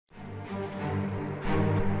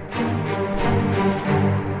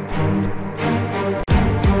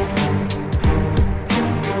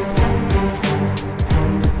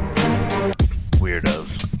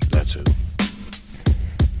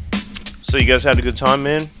So you guys had a good time,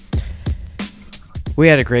 man? We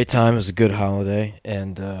had a great time. It was a good holiday,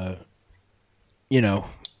 and but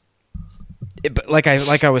like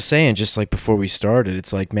I was saying, just like before we started,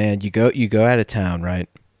 it's like, man, you go out of town, right?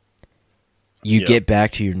 You get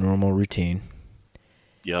back to your normal routine.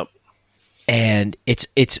 Yep. And it's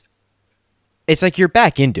like you're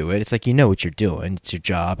back into it. It's like you know what you're doing. It's your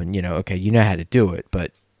job, and okay, you know how to do it,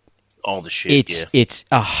 but all the shit. It's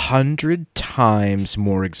 100 times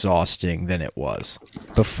more exhausting than it was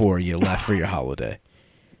before you left for your holiday.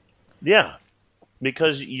 Yeah,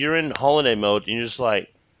 because you're in holiday mode, and you're just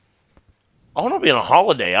like, I want to be on a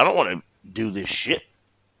holiday. I don't want to do this shit.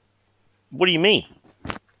 What do you mean?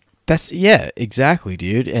 Exactly,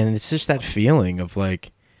 dude. And it's just that feeling of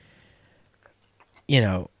like,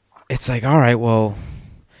 it's like, all right, well,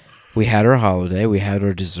 we had our holiday, we had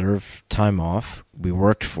our deserved time off, we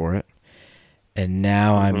worked for it, and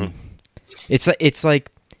now it's like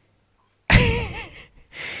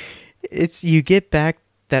it's you get back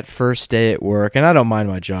that first day at work, and I don't mind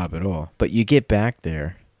my job at all, but you get back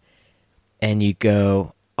there and you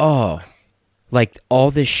go, oh, like all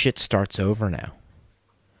this shit starts over now.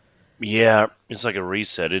 Yeah, it's like a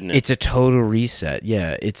reset, isn't it? It's a total reset.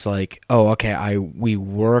 Yeah, it's like, oh, okay, we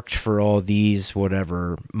worked for all these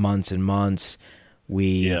whatever months and months.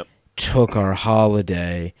 We took our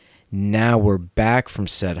holiday. Now we're back from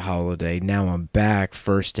said holiday. Now I'm back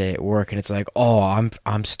first day at work, and it's like, oh,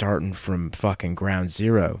 I'm starting from fucking ground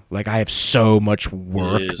zero. Like I have so much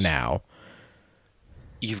work now.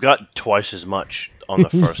 You've got twice as much on the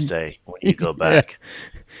first day when you go back.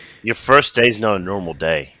 Yeah. Your first day's not a normal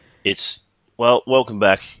day. It's, well, welcome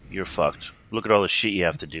back. You're fucked. Look at all the shit you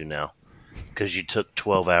have to do now because you took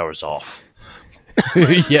 12 hours off.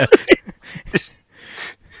 Yeah.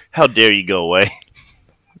 How dare you go away?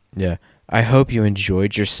 Yeah. I hope you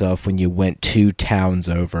enjoyed yourself when you went 2 towns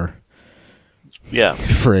over. Yeah.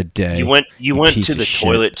 For a day. You went to the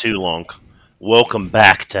toilet too long. Welcome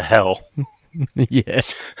back to hell. Yeah.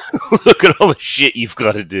 Look at all the shit you've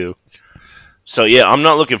got to do. So, yeah, I'm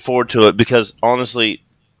not looking forward to it because, honestly,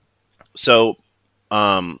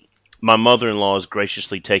 my mother-in-law is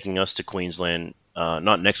graciously taking us to Queensland,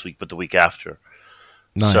 not next week, but the week after.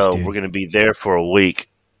 Nice, so dude. We're going to be there for a week.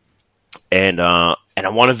 And I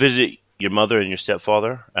want to visit your mother and your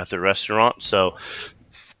stepfather at the restaurant. So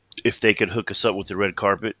if they could hook us up with the red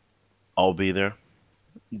carpet, I'll be there.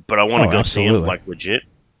 But I want to go see him, like, legit.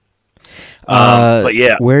 But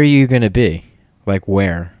yeah, where are you gonna be? Like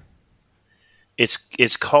where?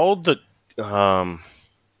 It's called the.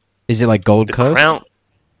 Is it like Gold Coast? Crown.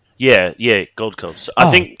 Yeah, Gold Coast. I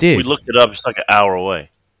think we looked it up. It's like an hour away.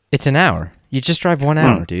 It's an hour. You just drive 1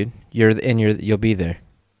 hour, dude. You'll be there.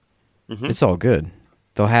 Mm-hmm. It's all good.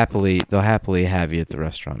 They'll happily have you at the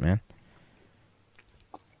restaurant, man.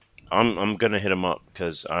 I'm gonna hit them up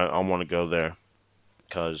because I want to go there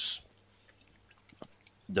because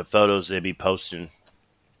the photos they be posting,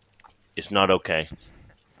 it's not okay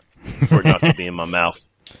for it not to be in my mouth.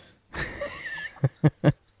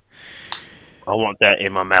 I want that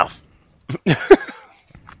in my mouth.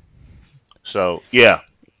 So, yeah.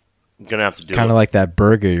 I'm going to have to do it. Kind of like that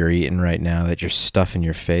burger you're eating right now that you're stuffing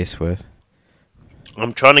your face with.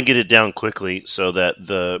 I'm trying to get it down quickly so that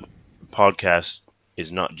the podcast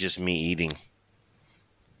is not just me eating.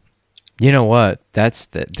 You know what?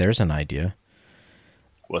 There's an idea.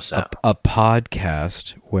 What's that? A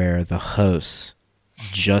podcast where the hosts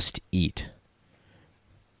just eat.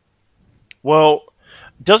 Well,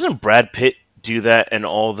 doesn't Brad Pitt do that in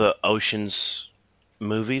all the Ocean's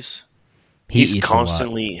movies? He's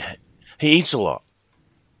constantly... He eats a lot.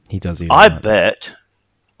 He does eat a lot.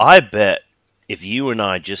 I bet if you and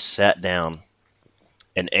I just sat down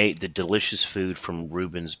and ate the delicious food from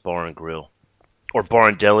Ruben's Bar and Grill, or Bar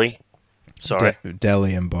and Deli, sorry.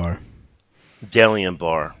 Deli and Bar. Deli and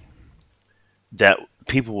Bar, that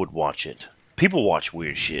people would watch it. People watch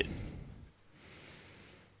weird shit.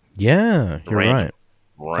 Yeah, you're right.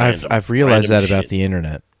 I've realized that about the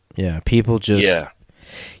internet. Yeah, people just... Yeah.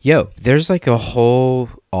 Yo, there's like a whole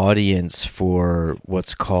audience for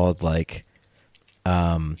what's called like,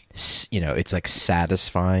 it's like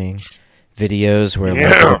satisfying videos where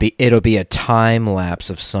like it'll be a time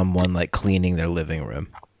lapse of someone like cleaning their living room,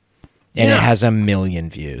 and it has 1 million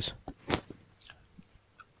views.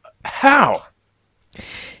 How?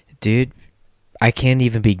 Dude, I can't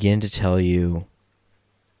even begin to tell you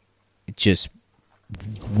just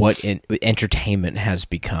what entertainment has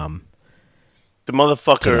become. The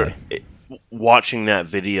motherfucker watching that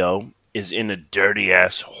video is in a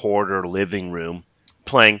dirty-ass hoarder living room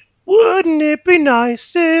playing, "Wouldn't it be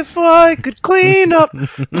nice if I could clean up?"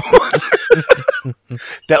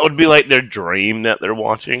 That would be like their dream that they're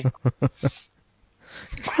watching.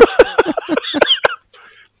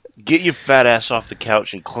 Get your fat ass off the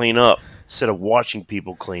couch and clean up instead of watching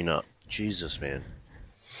people clean up. Jesus, man.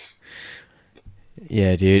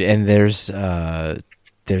 Yeah, dude. And there's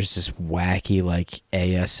this wacky like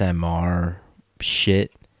ASMR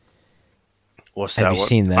shit. What's that? Have you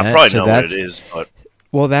seen that? I probably know what it is, but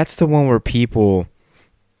well, that's the one where people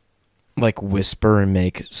like whisper and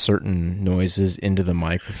make certain noises into the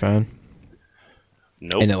microphone.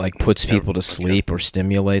 Nope. And it like puts people to sleep or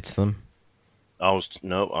stimulates them. I was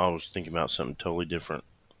thinking about something totally different.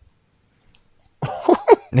 Well,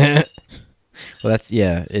 it's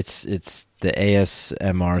the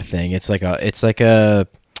ASMR thing.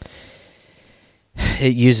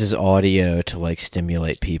 It uses audio to like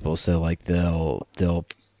stimulate people. So like they'll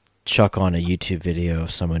chuck on a YouTube video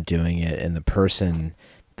of someone doing it, and the person,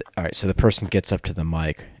 all right, so the person gets up to the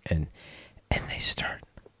mic and they start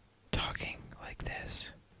talking like this.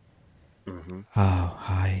 Mm-hmm. Oh,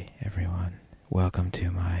 hi everyone. Welcome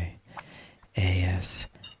to my ASMR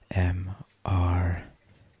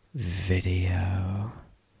video.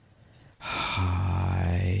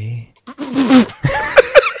 Hi.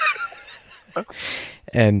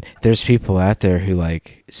 And there's people out there who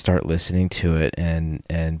like start listening to it, and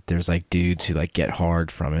there's like dudes who like get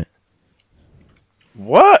hard from it.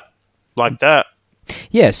 What? Like that?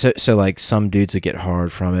 Yeah, so like some dudes would get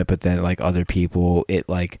hard from it, but then like other people, it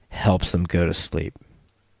like helps them go to sleep.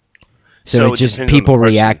 So it just people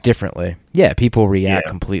react differently. Yeah, people react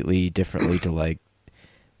completely differently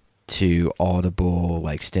to audible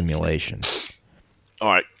like stimulation. All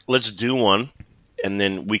right, let's do one, and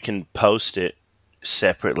then we can post it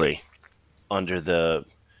separately under the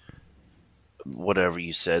whatever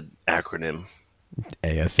you said acronym.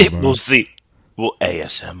 ASMR. We'll see. Well,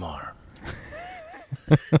 ASMR.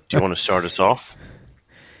 Do you want to start us off?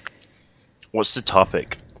 What's the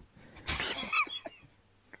topic?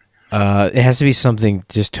 It has to be something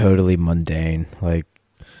just totally mundane, like.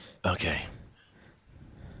 Okay.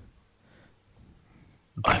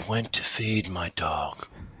 I went to feed my dog.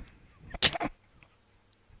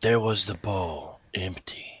 There was the bowl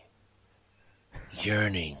empty,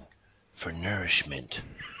 yearning for nourishment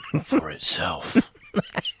for itself.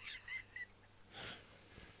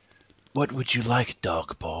 What would you like,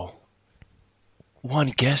 dog bowl? One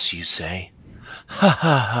guess, you say? Ha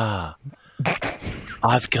ha ha.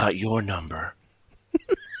 I've got your number.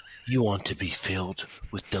 You want to be filled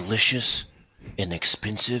with delicious,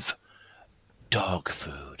 inexpensive dog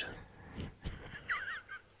food.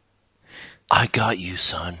 I got you,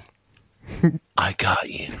 son. I got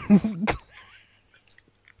you.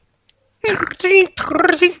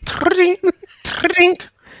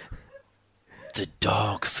 The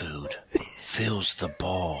dog food fills the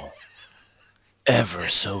bowl ever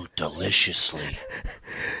so deliciously.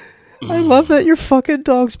 I love that your fucking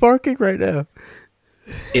dog's barking right now.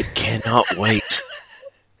 It cannot wait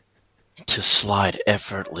to slide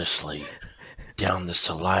effortlessly down the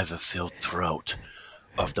saliva-filled throat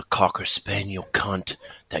of the Cocker Spaniel cunt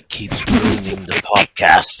that keeps ruining the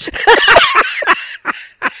podcast.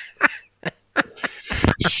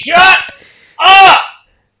 Shut up!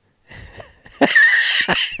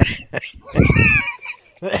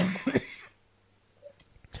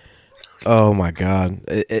 Oh my god!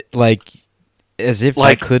 It like as if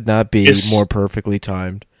that could not be more perfectly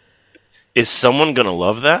timed. Is someone gonna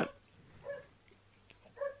love that?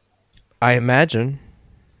 I imagine.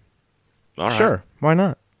 All right. Sure, why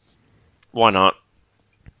not? Why not?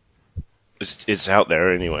 It's out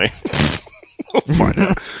there anyway. We'll find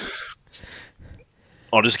out.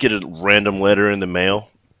 I'll just get a random letter in the mail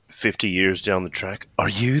 50 years down the track. Are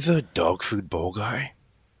you the dog food bowl guy?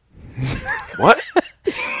 What?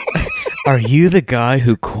 Are you the guy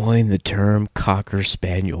who coined the term Cocker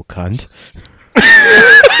Spaniel cunt?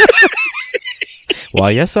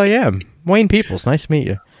 Well, yes, I am. Wayne Peoples, nice to meet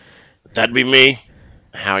you. That'd be me.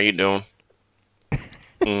 How you doing?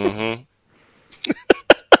 Mm-hmm.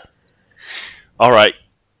 All right,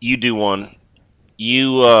 you do one.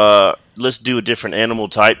 Let's do a different animal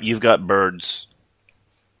type. You've got birds.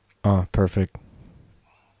 Oh, perfect.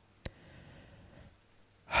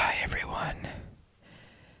 Hi, everyone.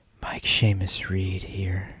 Mike Seamus Reed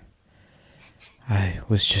here. I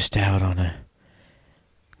was just out on a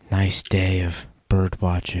nice day of bird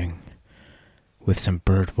watching with some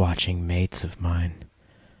bird watching mates of mine,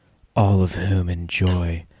 all of whom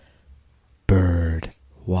enjoy bird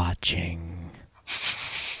watching.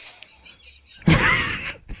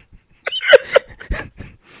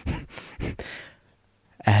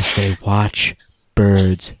 As they watch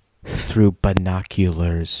birds through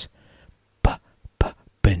binoculars.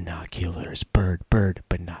 binoculars. Bird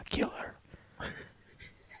binocular.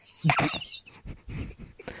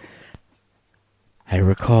 I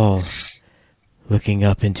recall looking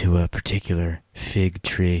up into a particular fig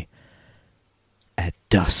tree at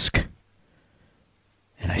dusk,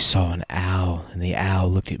 and I saw an owl, and the owl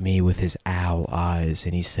looked at me with his owl eyes,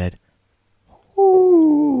 and he said,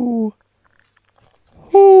 "Ooh,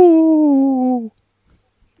 ooh."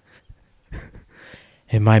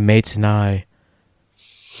 And my mates and I,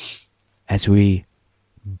 as we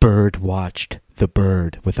bird watched the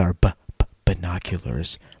bird with our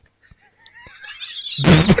binoculars,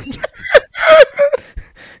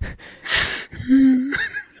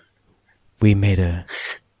 we made a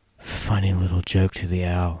funny little joke to the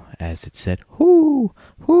owl as it said, "Whoo,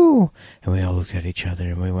 whoo," and we all looked at each other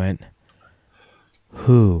and we went,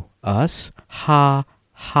 "Who? Us? Ha,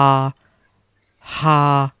 ha,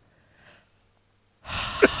 ha,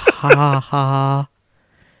 ha, ha."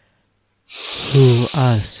 Who?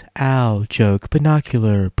 Us? Owl, joke,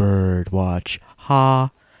 binocular, bird, watch, ha,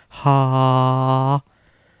 ha.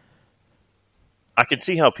 I can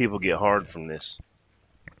see how people get hard from this.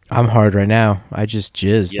 I'm hard right now. I just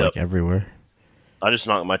jizzed like everywhere. I just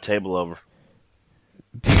knocked my table over.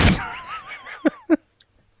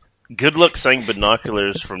 Good luck saying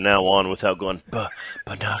binoculars from now on without going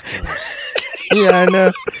binoculars. Yeah, I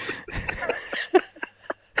know.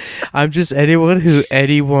 I'm just anyone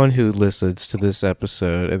who listens to this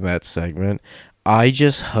episode in that segment, I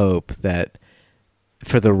just hope that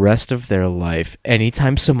for the rest of their life,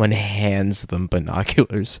 anytime someone hands them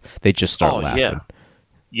binoculars, they just start laughing.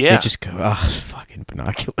 Yeah. They just go, "Oh, fucking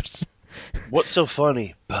binoculars." What's so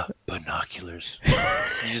funny? Binoculars. You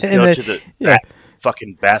just go to the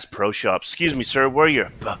fucking Bass Pro Shop. "Excuse me, sir, where are your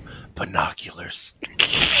binoculars?"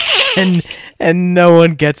 and no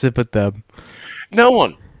one gets it but them. No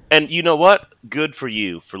one. And you know what? Good for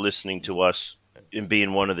you for listening to us and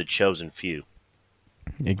being one of the chosen few.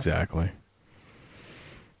 Exactly.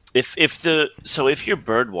 If you're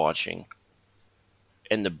bird watching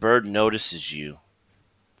and the bird notices you,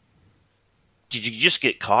 did you just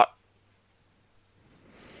get caught?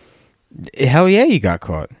 Hell yeah, you got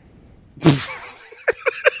caught.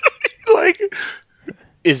 Like,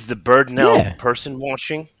 is the bird now person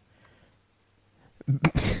watching?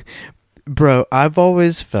 Bro, I've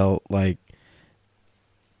always felt like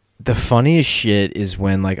the funniest shit is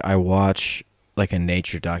when like I watch like a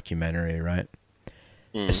nature documentary, right?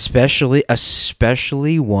 Especially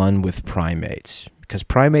one with primates, because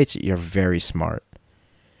primates are very smart.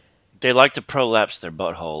 They like to prolapse their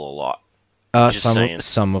butthole a lot.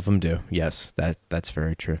 Some of them do. Yes, that's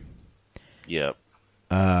very true. Yep.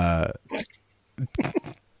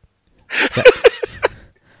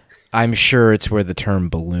 I'm sure it's where the term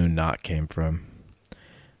balloon knot came from.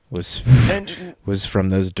 Was from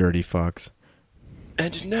those dirty fucks.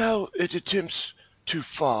 And now it attempts to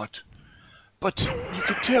fart, but you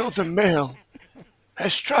can tell the male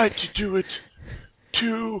has tried to do it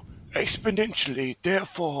too exponentially.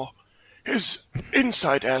 Therefore, his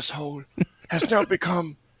inside asshole has now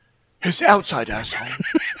become his outside asshole.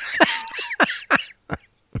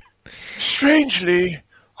 Strangely,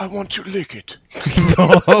 I want to lick it.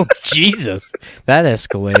 Oh, Jesus. That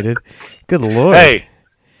escalated. Good Lord. Hey,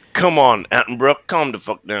 come on, Attenborough. Calm the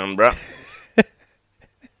fuck down, bro.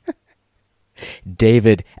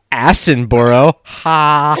 David Attenborough.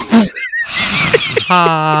 Ha.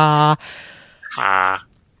 Ha. Ha.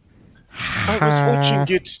 I was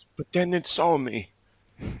watching it, but then it saw me.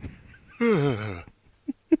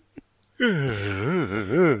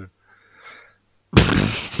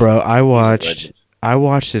 Bro, I watched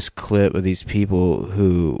this clip of these people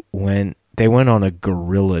who went on a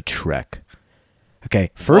gorilla trek.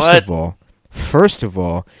 Okay, first of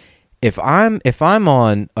all, if I'm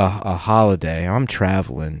on a holiday, I'm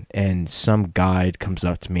traveling, and some guide comes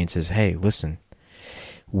up to me and says, "Hey, listen,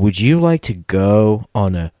 would you like to go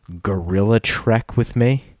on a gorilla trek with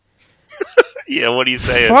me?" Yeah, what are you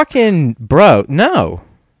saying? Fucking bro, no.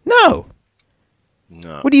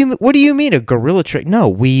 What do you mean a gorilla trek? No,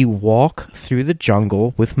 we walk through the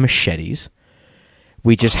jungle with machetes.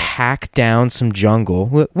 We just hack down some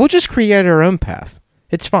jungle. We'll just create our own path.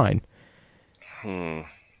 It's fine. And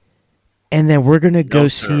then we're gonna go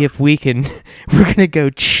see if we can. We're gonna go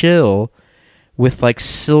chill with like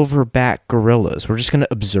silverback gorillas. We're just gonna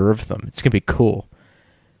observe them. It's gonna be cool.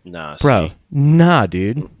 Nah, bro. Nah,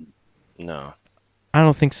 dude. No, I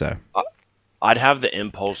don't think so. I'd have the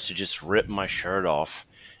impulse to just rip my shirt off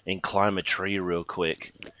and climb a tree real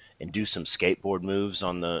quick and do some skateboard moves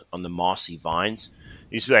on the mossy vines.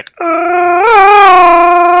 You just be like,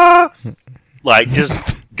 ah! Like just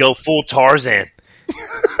go full Tarzan.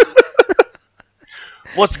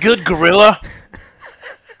 What's good, gorilla?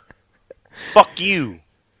 Fuck you.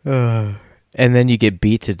 And then you get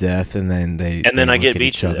beat to death, and then I get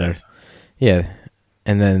beat to death. Yeah.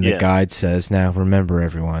 And then the guide says, now remember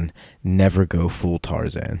everyone, never go full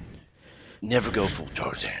Tarzan. Never go full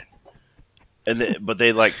Tarzan. But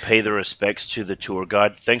they like pay their respects to the tour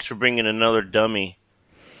guide. Thanks for bringing another dummy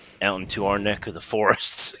out into our neck of the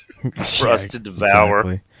forest for us to devour.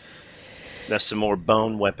 Exactly. That's some more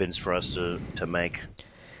bone weapons for us to make.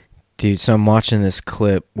 Dude, so I'm watching this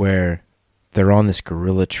clip where they're on this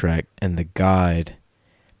gorilla trek, and the guide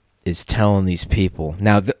is telling these people.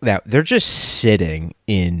 Now, they're just sitting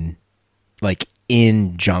in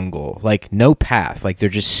jungle, like no path. Like they're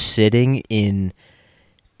just sitting in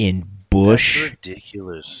bush. That's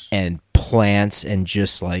ridiculous. And plants, and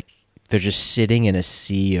just like they're just sitting in a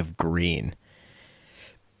sea of green.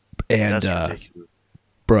 And that's ridiculous.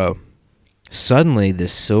 Bro, suddenly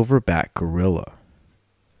this silverback gorilla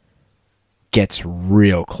gets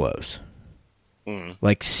real close.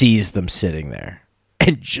 Like sees them sitting there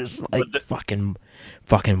and just like fucking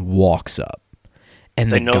walks up.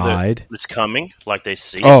 And they the know guide, that it's coming, like they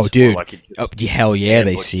see it. Oh, dude! Hell yeah,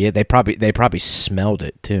 they see it. They probably smelled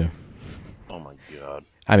it too. Oh my god!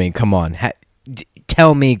 I mean, come on.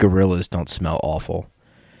 Tell me, gorillas don't smell awful.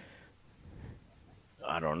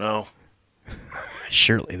 I don't know.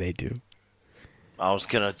 Surely they do. I was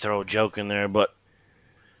gonna throw a joke in there, but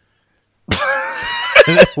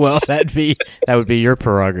well, that would be your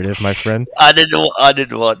prerogative, my friend. I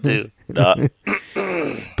didn't want to.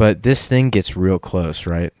 But this thing gets real close,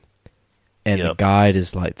 right? And the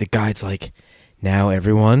guide's like, now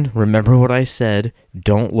everyone, remember what I said.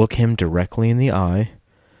 Don't look him directly in the eye.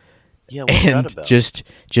 Yeah, what's that about?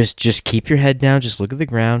 Just keep your head down. Just look at the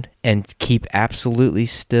ground and keep absolutely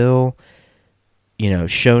still. You know,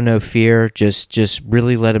 show no fear. Just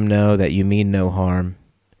really let him know that you mean no harm.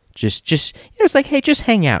 Just it's like, hey, just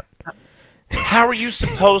hang out. How are you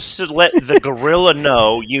supposed to let the gorilla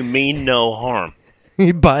know you mean no harm?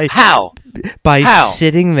 How? By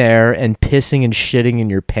sitting there and pissing and shitting in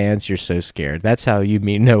your pants, you're so scared. That's how you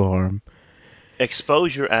mean no harm.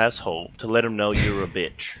 Expose your asshole to let him know you're a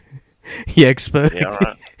bitch. Yeah, expose. Yeah, all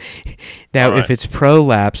right. Now, all right. If it's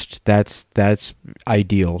prolapsed, that's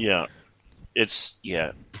ideal. Yeah.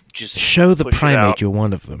 Just show the primate you're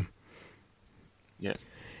one of them. Yeah.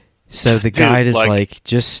 So the guide is like,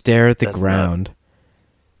 just stare at the ground.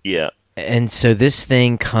 Yeah. And so this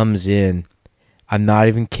thing comes in. I'm not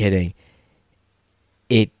even kidding.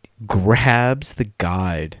 It grabs the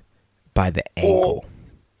guide by the ankle.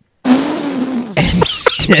 And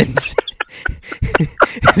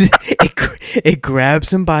it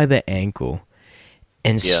grabs him by the ankle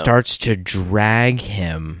and starts to drag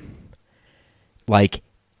him like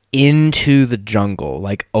into the jungle,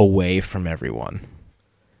 like away from everyone.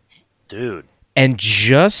 Dude. And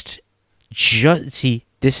just see,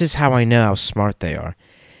 this is how I know how smart they are.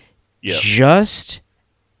 Yep. Just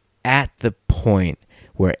at the point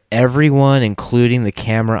where everyone, including the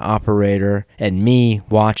camera operator and me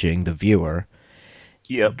watching, the viewer,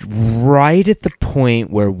 right at the point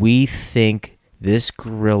where we think this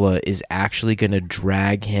gorilla is actually going to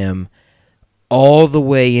drag him all the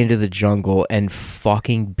way into the jungle and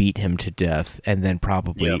fucking beat him to death, and then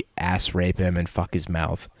probably ass rape him and fuck his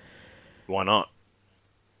mouth. Why not?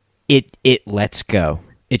 It lets go.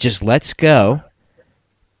 It just lets go,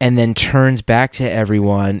 and then turns back to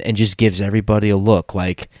everyone and just gives everybody a look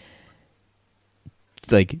like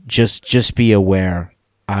just be aware.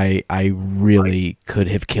 I really could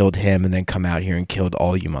have killed him and then come out here and killed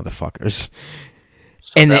all you motherfuckers.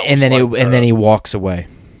 So and then he walks away.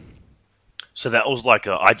 So that was like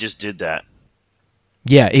I just did that.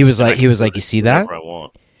 Yeah, he was like, you see that? I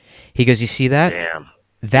want. He goes, you see that? Damn.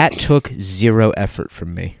 That took zero effort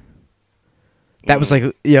from me. That was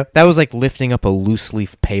like lifting up a loose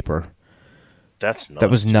leaf paper. That's nuts. That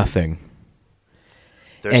was nothing.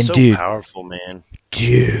 They're so powerful, man.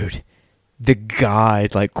 Dude, the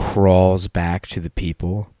guide like crawls back to the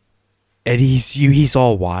people, and he's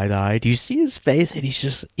all wide-eyed. You see his face, and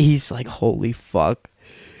he's like, holy fuck.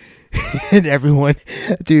 And everyone,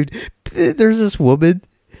 dude, there's this woman.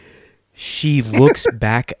 She looks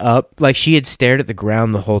back up, like she had stared at the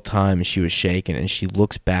ground the whole time and she was shaking, and she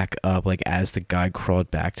looks back up like as the guy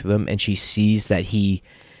crawled back to them, and she sees that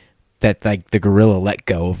the gorilla let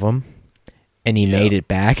go of him and he made it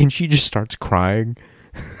back, and she just starts crying.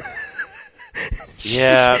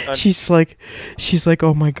 She's like,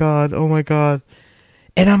 oh my god.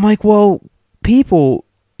 And I'm like, well, people,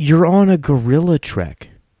 you're on a gorilla trek.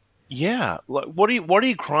 Yeah, like what are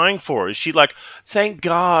you crying for? Is she like, thank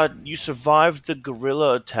God you survived the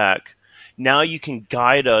gorilla attack. Now you can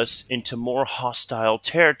guide us into more hostile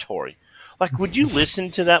territory. Like, would you listen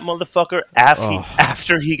to that motherfucker Oh,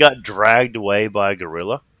 after he got dragged away by a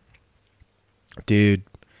gorilla? dude,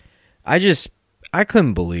 I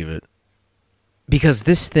couldn't believe it. Because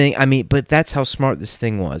this thing, I mean, but that's how smart this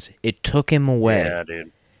thing was. It took him away. Yeah,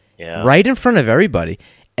 dude. Yeah. Right in front of everybody.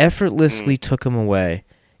 Effortlessly Mm. took him away.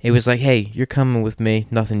 It was like, hey, you're coming with me.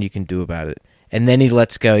 Nothing you can do about it. And then he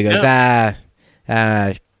lets go. He goes, Yeah.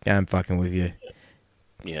 I'm fucking with you.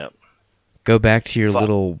 Yeah. Go back to your Fuck.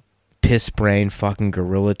 little piss brain fucking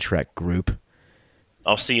Gorilla Trek group.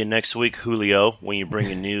 I'll see you next week, Julio, when you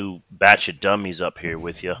bring a new batch of dummies up here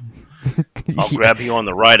with you. I'll grab you on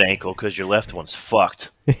the right ankle because your left one's fucked.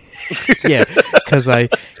 Yeah, because I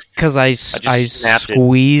snapped it.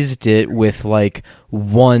 squeezed it with like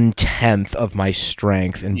 1/10 of my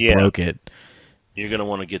strength and Yeah. broke it. You're going to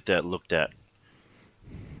want to get that looked at.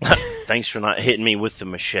 Thanks for not hitting me with the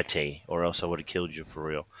machete, or else I would have killed you for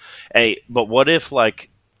real. Hey, but what if, like,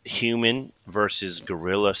 human versus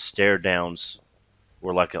gorilla stare downs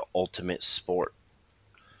were like an ultimate sport?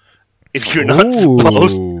 If you're not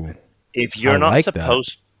supposed Ooh. If you're I not like that.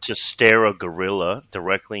 supposed to stare a gorilla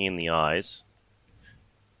directly in the eyes,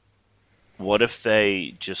 what if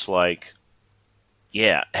they just like,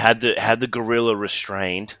 yeah, had the gorilla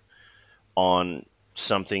restrained on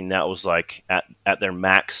something that was like at their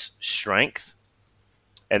max strength,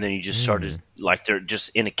 and then you just started like they're just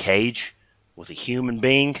in a cage with a human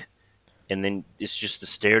being, and then it's just a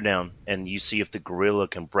stare down, and you see if the gorilla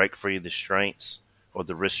can break free of the restraints or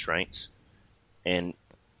the restraints, and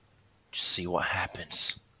just see what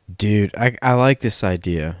happens. Dude, I like this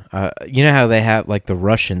idea. You know how they have, like, the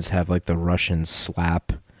Russians have, like, the Russian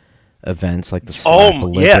slap events, like the slap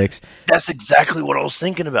Olympics? Yeah, that's exactly what I was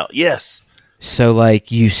thinking about. Yes. So,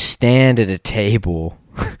 like, you stand at a table,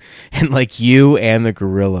 and, like, you and the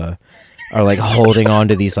gorilla are, like, holding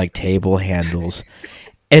onto these, like, table handles.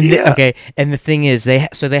 And, Yeah. and the thing is, they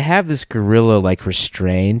have this gorilla, like,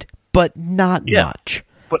 restrained, but not Yeah. much.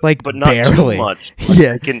 But Like, but not barely. too much.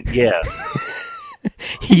 Yeah. Yeah.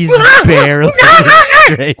 He's barely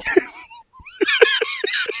restrained.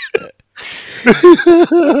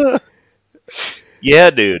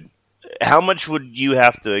 Yeah, dude. How much would you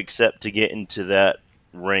have to accept to get into that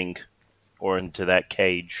ring or into that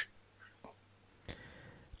cage?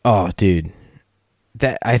 Oh, dude.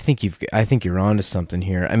 I think you're onto something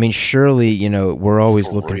here. I mean, surely, you know, we're always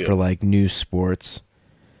For looking real. for, like, new sports,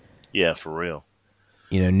 Yeah, for real.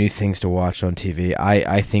 you know, new things to watch on TV.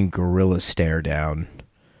 I think gorilla stare down.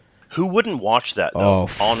 Who wouldn't watch that though? Oh,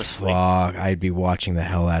 Honestly. fuck. I'd be watching the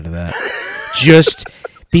hell out of that. Just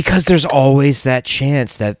because there's always that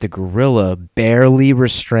chance that the gorilla, barely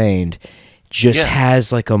restrained, just Yeah.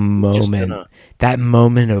 has, like, a moment, gonna- that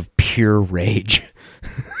moment of pure rage.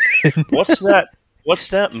 What's that? What's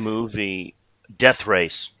that movie? Death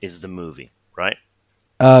Race is the movie, right?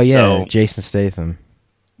 Oh, yeah, So- Jason Statham.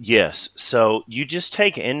 Yes. So you just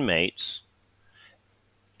take inmates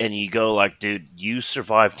and you go like, dude, you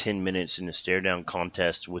survived 10 minutes in a stare down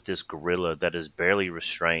contest with this gorilla that is barely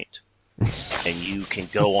restrained, and you can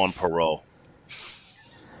go on parole.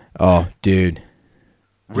 Oh, dude.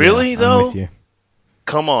 Really, Yeah, though? I'm with you.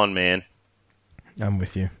 Come on, man. I'm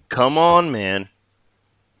with you. Come on, man.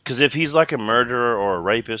 Because if he's like a murderer or a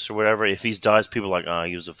rapist or whatever, if he dies, people are like, oh,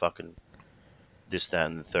 he was a fucking this, that,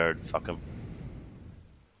 and the third. Fuck him.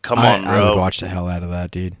 Come on, I would bro. watch the hell out of that,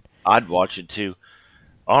 dude. I'd watch it too.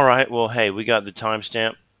 All right. Well, hey, we got the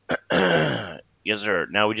timestamp. Yes, sir.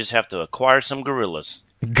 Now we just have to acquire some gorillas.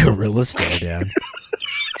 Gorilla stare down.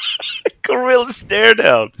 Gorilla stare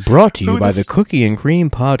down. Brought to you Who by the the Cookie and Cream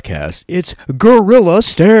Podcast. It's Gorilla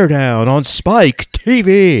Stare Down on Spike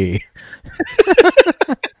TV.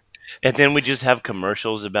 And then we just have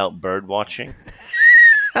commercials about bird watching.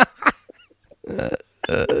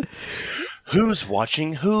 Who's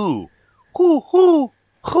watching who?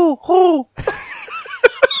 Who?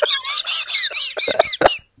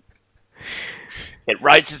 It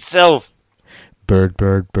writes itself. Bird,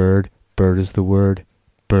 bird, bird. Bird is the word.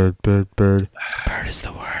 Bird, bird, bird. Bird is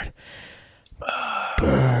the word.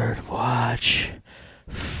 Bird watch.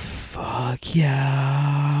 Fuck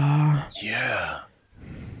yeah. Yeah.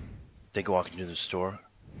 Think I walk into the store.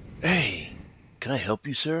 Hey, can I help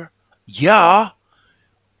you, sir? Yeah.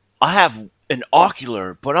 I have an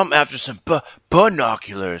ocular, but I'm after some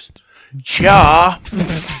binoculars. Yeah.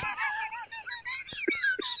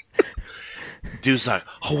 Dude's like,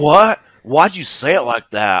 what? Why'd you say it like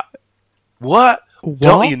that? What? What?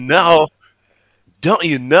 Don't you know? Don't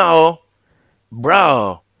you know?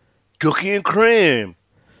 Bro, cookie and cream.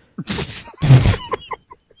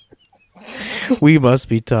 We must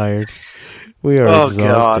be tired. We are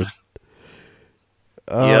exhausted.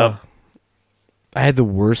 God. Yep. I had the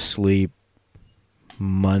worst sleep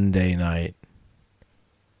Monday night.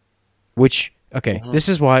 Which, okay, this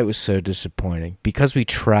is why it was so disappointing. Because we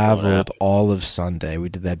traveled all of Sunday. We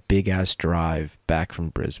did that big-ass drive back from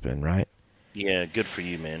Brisbane, right? Yeah, good for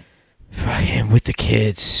you, man. Fucking with the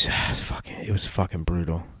kids. It was fucking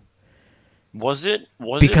brutal. Was it?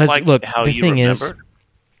 Because, like look, how the you thing remembered?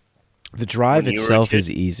 The drive itself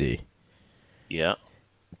is easy. Yeah.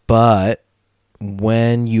 But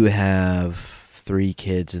when you have 3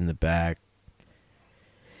 kids in the back,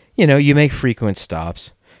 you make frequent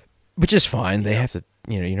stops, which is fine. They have to,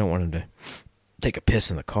 you don't want them to take a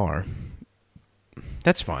piss in the car.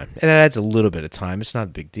 That's fine. And that adds a little bit of time. It's not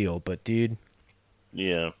a big deal. But, dude.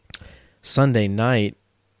 Yeah. Sunday night,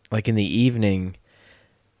 like in the evening,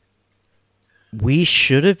 we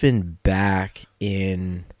should have been back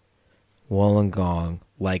in Wollongong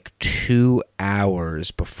like 2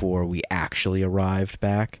 hours before we actually arrived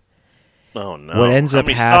back. Oh, no. What ends up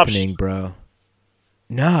happening, bro?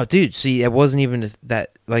 No, dude, see, it wasn't even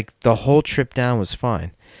that, like, the whole trip down was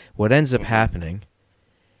fine. What ends up happening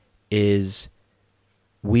is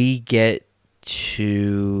we get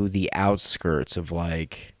to the outskirts of,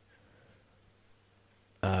 like,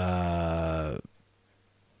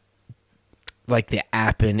 the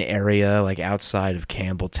Appin area, like, outside of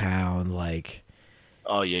Campbelltown, like...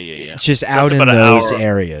 Oh, yeah. Just out in those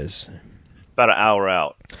areas. About an hour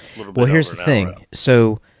out. Well, here's the thing.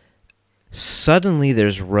 So, suddenly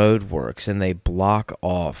there's roadworks, and they block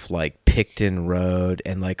off, like, Picton Road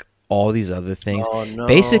and, like, all these other things. Oh, no.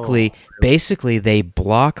 Basically, they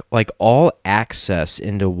block, like, all access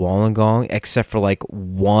into Wollongong except for, like,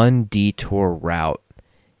 one detour route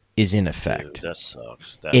is in effect. Dude, that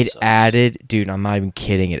sucks. Added, dude, I'm not even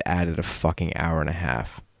kidding, it added a fucking hour and a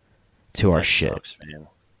half to our shit. Sucks, man.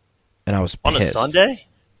 And I was pissed. On a Sunday?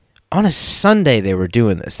 On a Sunday they were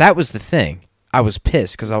doing this. That was the thing. I was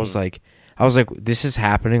pissed because I was like, this is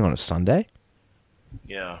happening on a Sunday?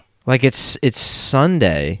 Yeah. Like, it's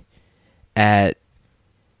Sunday at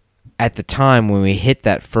the time when we hit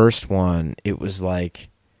that first one, it was like,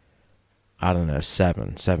 I don't know,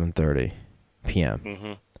 7:30 p.m.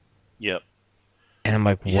 Mm-hmm. Yep. And I'm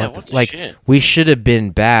like, what? Yeah, what the like, shit? we should have been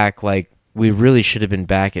back, like, we really should have been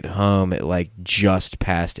back at home at, like, just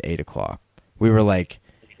past 8 o'clock. We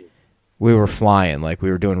were flying, like, we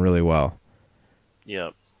were doing really well.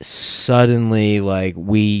 Yep. Suddenly, like,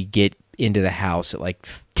 we get into the house at, like,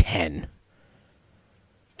 10.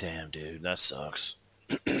 Damn, dude, that sucks.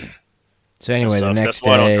 So anyway, the next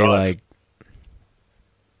day, like...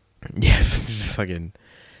 Yeah, fucking...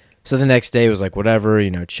 So the next day was like, whatever,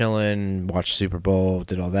 chilling, watched Super Bowl,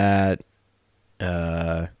 did all that.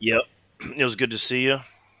 Yep. It was good to see you.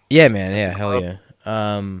 Yeah, man. Yeah, hell yeah.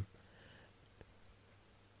 And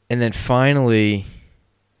then finally...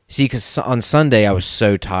 See, because on Sunday I was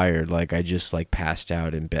so tired, like, I just, like, passed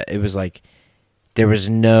out in bed. It was like... There was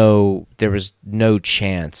no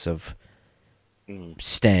chance of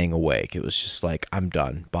staying awake. It was just like, I'm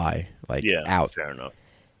done. Bye. Like, out. Fair enough.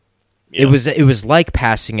 Yeah. It was like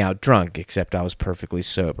passing out drunk, except I was perfectly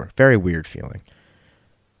sober. Very weird feeling.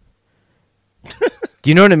 Do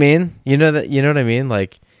you know what I mean? You know what I mean?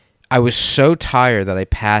 Like, I was so tired that I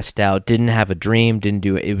passed out, didn't have a dream, didn't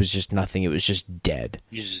do it. It was just nothing. It was just dead.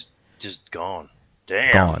 You just gone.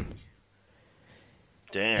 Damn. Gone.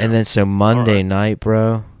 Damn. And then so Monday night,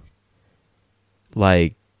 bro,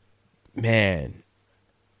 like, man,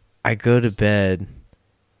 I go to bed.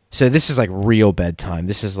 So this is like real bedtime.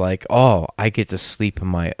 This is like, I get to sleep in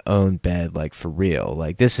my own bed, like, for real.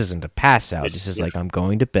 Like, this isn't a pass out. This is like, I'm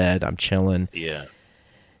going to bed, I'm chilling. Yeah.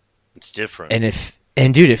 It's different.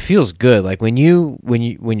 And dude, it feels good. Like, when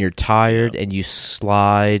you're tired and you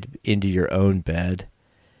slide into your own bed.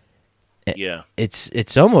 Yeah.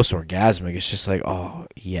 It's almost orgasmic. It's just like, oh,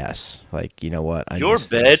 yes. Like, you know what? Your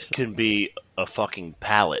bed can be a fucking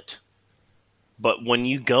pallet. But when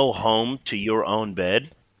you go home to your own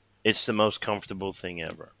bed, it's the most comfortable thing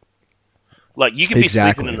ever. Like, you could be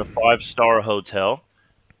sleeping in a 5-star hotel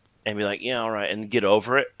and be like, yeah, all right, and get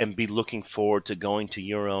over it and be looking forward to going to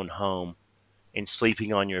your own home and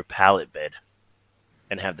sleeping on your pallet bed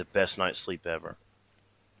and have the best night's sleep ever.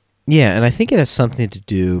 Yeah, and I think it has something to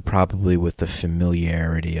do probably with the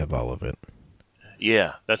familiarity of all of it.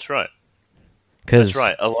 Yeah, that's right. That's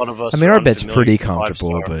right. A lot of us. I mean, our bed's pretty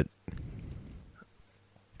comfortable, but.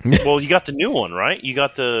 Well, you got the new one, right? You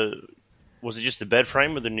got the. Was it just the bed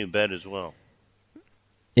frame or the new bed as well?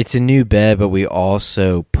 It's a new bed, but we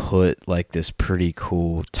also put like this pretty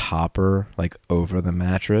cool topper like over the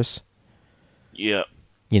mattress. Yeah.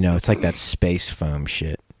 It's like that space foam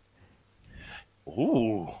shit.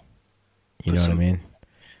 Ooh. You know what I mean?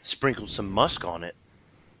 Sprinkle some musk on it.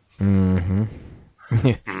 Mm-hmm.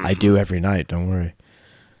 I do every night. Don't worry.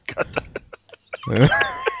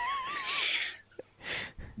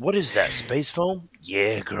 What is that? Space foam?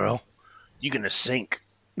 Yeah, girl. You're gonna sink.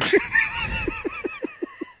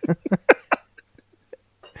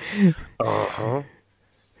 Uh-huh.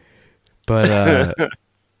 But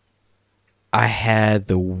I had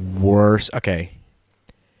the worst. Okay.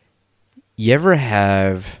 You ever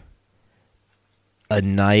have a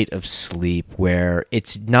night of sleep where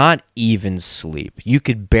it's not even sleep? You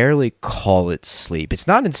could barely call it sleep. It's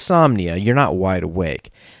not insomnia. You're not wide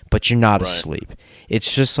awake, but you're not asleep.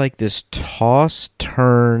 It's just like this toss,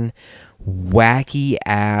 turn, wacky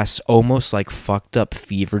ass, almost like fucked up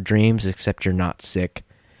fever dreams, except you're not sick.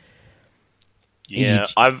 Yeah,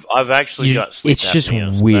 I've actually got sleep It's just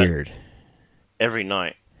apnea, weird. Every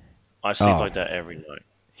night. I sleep like that every night.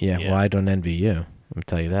 Yeah, well, I don't envy you. I'm going to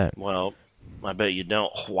tell you that. Well, I bet you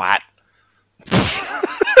don't. What?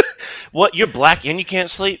 What? You're black and you can't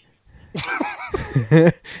sleep?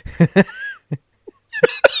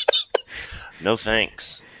 No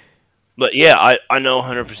thanks. But yeah, I know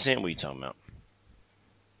 100% what you're talking about.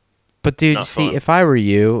 But dude, see, if I were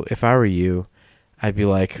you, I'd be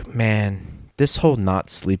like, man, this whole not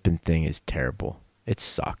sleeping thing is terrible. It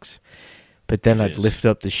sucks. But then I'd lift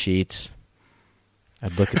up the sheets.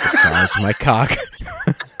 I'd look at the size of my cock.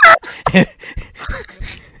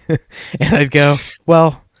 And I'd go,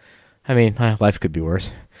 well, I mean, life could be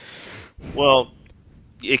worse. Well,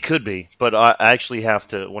 it could be, but I actually have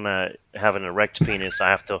to, when I have an erect penis, I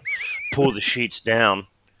have to pull the sheets down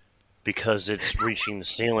because it's reaching the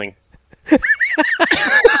ceiling.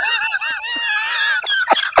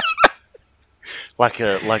 like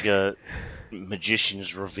a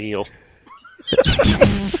magician's reveal.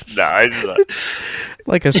 Nah, it's not.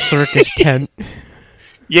 Like a circus tent.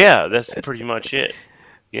 Yeah, that's pretty much it.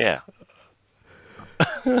 Yeah.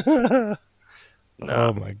 No.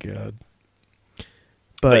 Oh my god.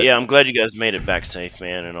 But yeah, I'm glad you guys made it back safe,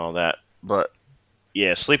 man, and all that. But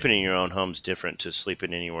yeah, sleeping in your own home is different to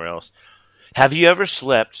sleeping anywhere else. Have you ever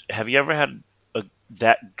had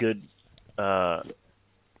that good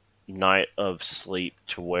night of sleep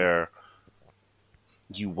to where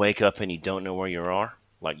you wake up and you don't know where you are?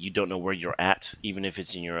 Like, you don't know where you're at, even if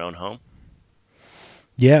it's in your own home?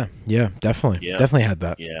 Yeah, definitely. Yeah. Definitely had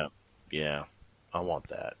that. Yeah. I want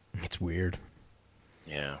that. It's weird.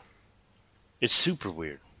 Yeah. It's super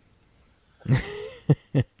weird.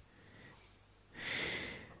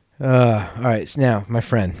 All right, so now, my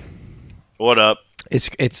friend. What up? It's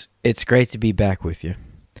great to be back with you.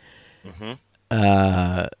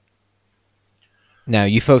 Mm-hmm. Now,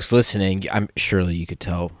 you folks listening, surely you could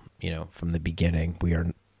tell, from the beginning, we are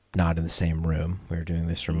not in the same room. We're doing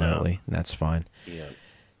this remotely, and that's fine. Yeah.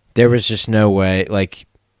 There was just no way. Like,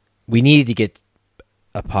 we needed to get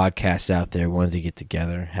a podcast out there. We wanted to get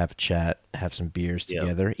together, have a chat, have some beers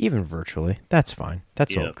together, even virtually. That's fine.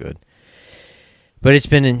 That's all good. But it's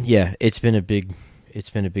been a big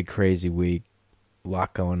crazy week. A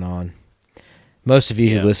lot going on. Most of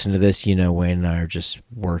you who listen to this, Wayne and I are just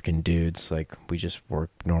working dudes. Like, we just work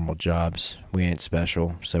normal jobs. We ain't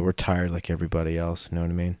special, so we're tired like everybody else. You know what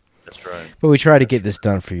I mean? That's right. But we try to get this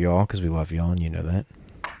done for y'all because we love y'all, and you know that.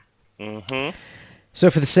 Mm-hmm. So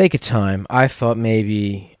for the sake of time, I thought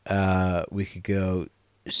maybe we could go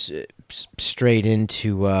straight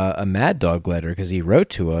into a Mad Dog letter because he wrote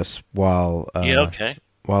to us while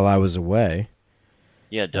while I was away.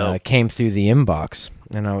 Yeah, dope. Came through the inbox,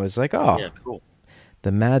 and I was like, "Oh, yeah, cool."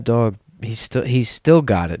 The Mad Dog, he's still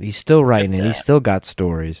got it. He's still writing it. He's still got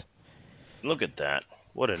stories. Look at that.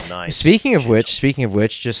 What a nice. Speaking of which,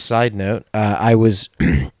 just side note,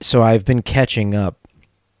 I've been catching up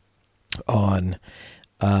on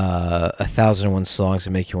 1001 Songs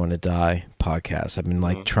That Make You Want to Die podcast. I've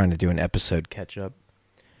been trying to do an episode catch up.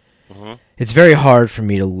 Mm-hmm. It's very hard for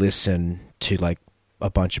me to listen to a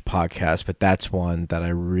bunch of podcasts, but that's one that I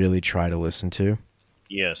really try to listen to.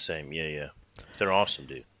 Yeah, same. Yeah. They're awesome,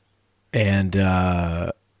 dude. And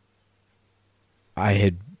I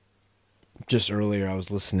had just earlier I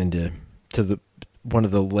was listening to the one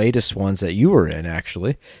of the latest ones that you were in,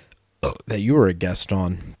 actually, that you were a guest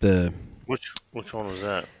on. Which one was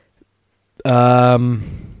that?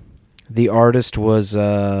 The artist was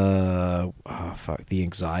The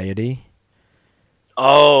Anxiety.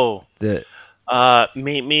 Oh, the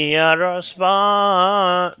Meet Me at a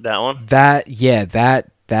Spot. That one.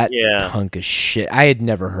 that hunk of shit. I had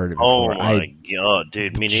never heard it before. Oh my god,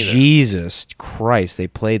 dude, me neither. Jesus Christ, they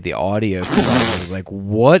played the audio stuff. I was like,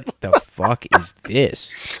 what the fuck is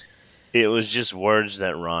this? It was just words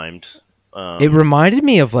that rhymed. It reminded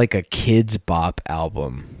me of like a Kids Bop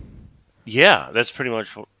album. Yeah, that's pretty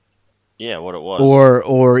much what it was.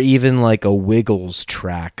 Or even like a Wiggles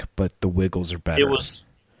track, but the Wiggles are better.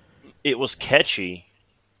 It was catchy,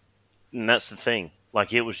 and that's the thing.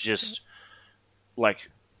 Like, it was just like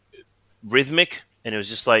rhythmic, and it was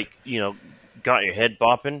just like, got your head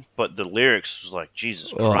bopping, but the lyrics was like,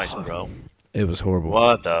 Jesus Christ, bro. It was horrible.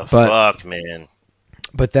 What the fuck, man?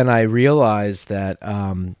 But then I realized that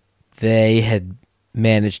they had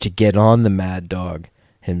managed to get on the Mad Dog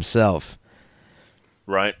himself.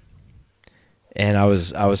 Right. And I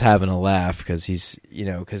was having a laugh because he's,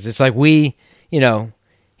 because it's like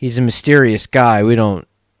he's a mysterious guy. We don't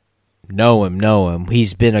know him.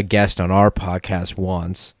 He's been a guest on our podcast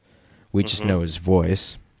once. We just know his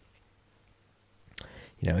voice.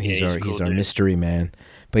 He's our mystery man.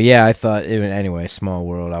 But yeah, I thought anyway, Small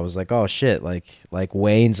World. I was like, oh shit, like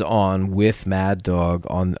Wayne's on with Mad Dog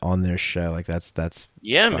on their show. Like that's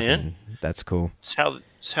man. That's cool. It's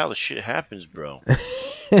how the shit happens, bro.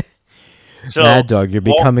 So, Mad Dog, you're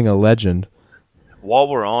becoming a legend. While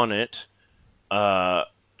we're on it,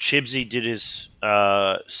 Chibsy did his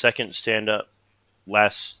second stand-up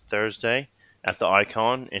last Thursday at the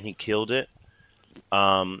Icon, and he killed it.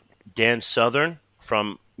 Dan Southern,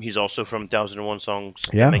 he's also from 1001 Songs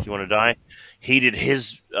That Make You Want to Die. He did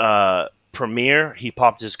his premiere. He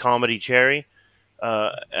popped his comedy cherry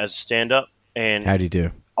as stand-up. And how'd he do?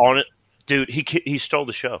 On it, dude, he stole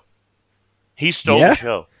the show. He stole the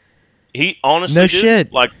show. He honestly,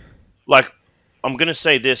 shit. Like, I'm gonna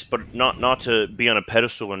say this, but not to be on a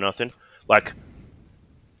pedestal or nothing. Like,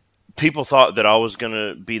 people thought that I was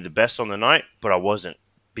gonna be the best on the night, but I wasn't,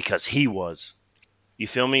 because he was. You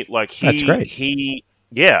feel me? Like, that's great.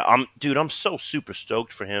 I'm so super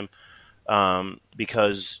stoked for him,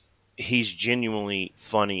 because he's genuinely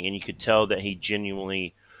funny, and you could tell that he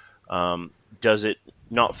genuinely does it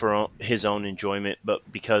not for his own enjoyment, but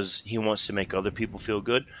because he wants to make other people feel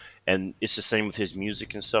good. And it's the same with his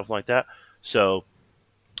music and stuff like that. So,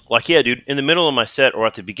 like, yeah, dude, in the middle of my set or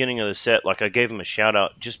at the beginning of the set, like, I gave him a shout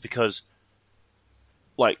out just because,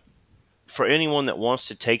 like, for anyone that wants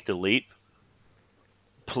to take the leap,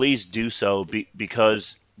 please do so,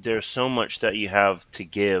 because there's so much that you have to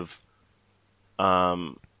give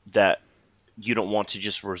that you don't want to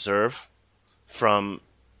just reserve from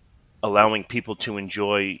allowing people to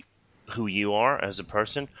enjoy who you are as a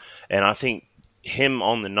person. And I think him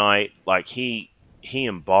on the night, like, he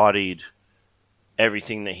embodied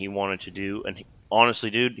everything that he wanted to do. And honestly,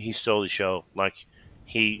 dude, he stole the show. Like,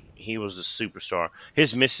 he was a superstar.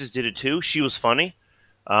 His missus did it too. She was funny.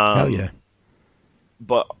 Hell yeah.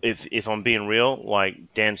 But if I'm being real,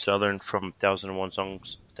 like, Dan Southern from 1001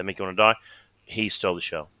 Songs That Make You Want to Die, he stole the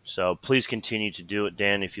show. So please continue to do it,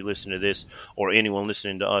 Dan. If you listen to this, or anyone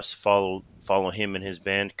listening to us, follow him and his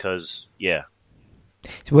band, because So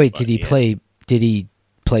wait, did he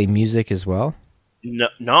play music as well?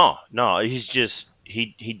 No. He's just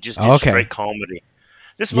he just did straight comedy.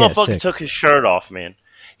 This motherfucker took his shirt off, man.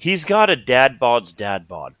 He's got a dad bod's dad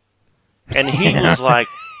bod, and he was like,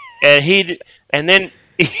 and then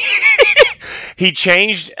he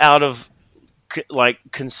changed out of like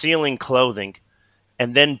concealing clothing,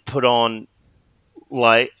 and then put on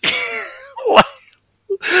like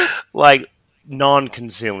like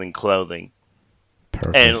non-concealing clothing.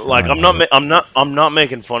 Perfect. And like, I'm not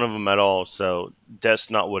making fun of him at all. So that's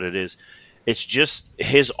not what it is. It's just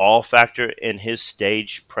his all factor and his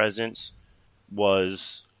stage presence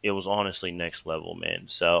was honestly next level, man.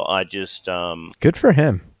 So I just good for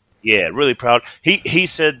him. Yeah, really proud. He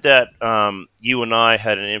said that you and I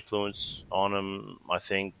had an influence on him, I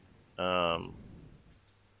think. So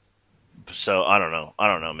I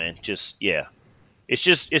don't know, man. Just I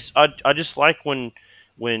just like when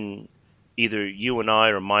either you and I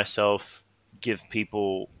or myself give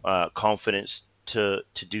people confidence to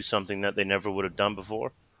do something that they never would have done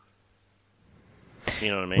before.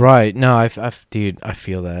 You know what I mean? Right. No, dude, I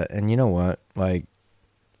feel that. And you know what? Like,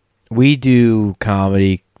 we do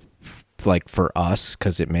comedy like for us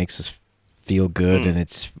because it makes us feel good, and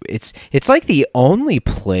it's like the only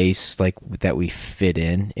place like that we fit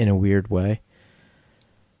in a weird way.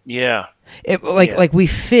 Yeah. Like we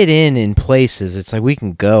fit in places. It's like we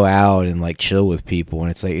can go out and like chill with people,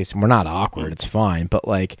 and it's like we're not awkward. It's fine. But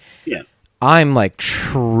like, I'm like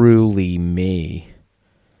truly me.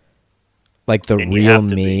 Like the real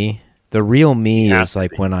me. The real me is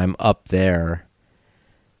like when I'm up there,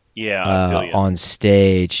 Yeah, I feel you. on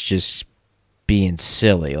stage, just being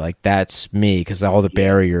silly. Like that's me because all the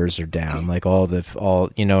barriers are down. Like all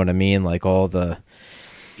you know what I mean. Like all the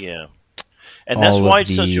and that's why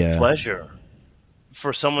it's such a pleasure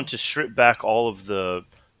for someone to strip back all of the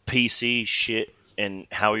PC shit and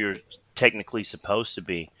how you're technically supposed to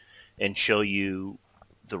be, and show you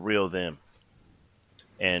the real them.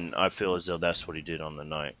 And I feel as though that's what he did on the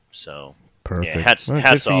night. So perfect. Yeah, hats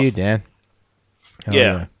good for off. you, Dan.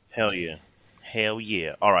 Hell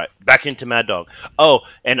yeah. All right, back into Mad Dog. Oh,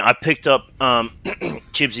 and I picked up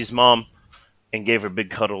Chibsy's mom and gave her a big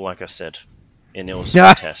cuddle, like I said, and it was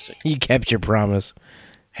fantastic. You kept your promise.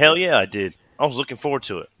 Hell yeah, I did. I was looking forward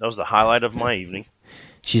to it. That was the highlight of my evening.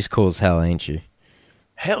 She's cool as hell, ain't she?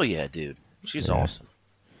 Hell yeah, dude. She's awesome.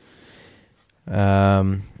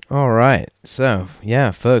 All right. So,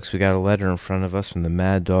 yeah, folks, we got a letter in front of us from the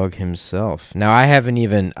Mad Dog himself. Now, I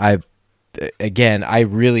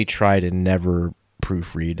really try to never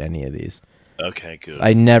proofread any of these. Okay, good.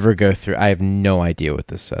 I never go through. I have no idea what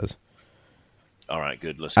this says. All right,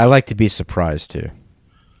 good. I like to be surprised, too.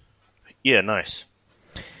 Yeah, nice.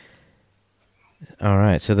 All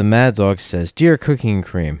right. So the Mad Dog says, Dear Cooking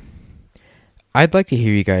Cream, I'd like to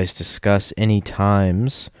hear you guys discuss any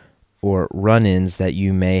times or run-ins that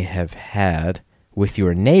you may have had with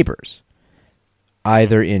your neighbors,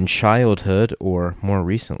 either in childhood or more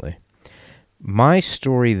recently. My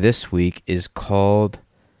story this week is called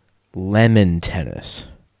Lemon Tennis.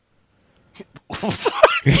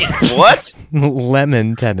 What?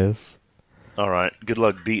 Lemon tennis. All right. Good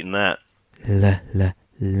luck beating that.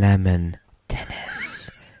 Lemon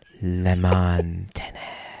tennis. Lemon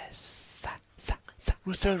tennis.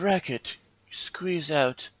 With a racket, you squeeze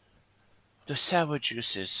out the sour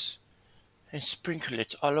juices and sprinkle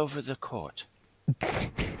it all over the court.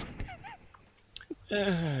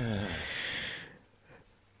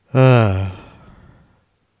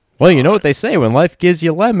 Well, you know what they say, when life gives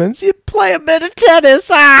you lemons, you play a bit of tennis.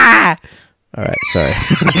 All right, sorry.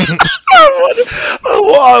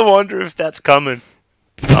 I wonder if that's coming.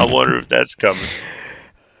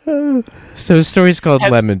 So the story's called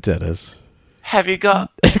Lemon Tennis. Have you got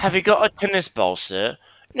a tennis ball, sir?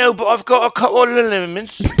 No, but I've got a couple of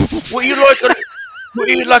lemons. Would you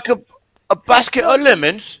like a basket of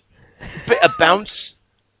lemons? Bit of bounce.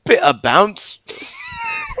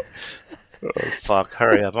 Oh, fuck,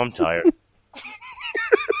 hurry up, I'm tired.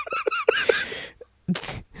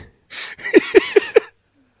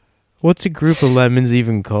 What's a group of lemons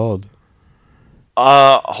even called?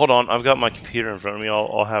 Hold on, I've got my computer in front of me,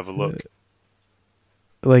 I'll have a look.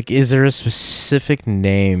 Like, is there a specific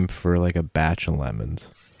name for, like, a batch of lemons?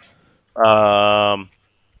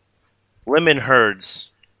 Lemon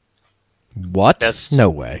herds. What? No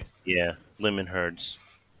way. Yeah, lemon herds.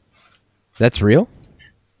 That's real?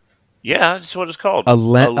 Yeah, that's what it's called. A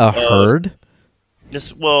herd?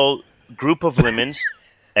 Group of lemons,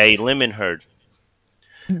 a lemon herd.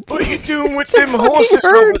 What are you doing with them horses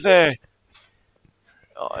over there?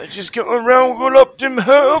 Just get around, roll up them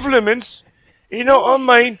herd of lemons. You know what I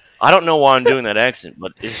mean? I don't know why I'm doing that accent,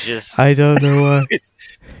 but it's just... I don't know why.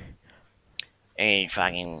 Ain't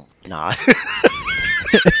fucking... Nah.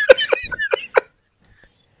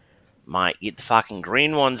 Might get the fucking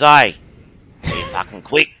green ones, eh? Hey, fucking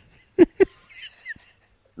quick.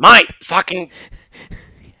 Mate, fucking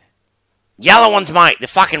yellow ones, mate. They're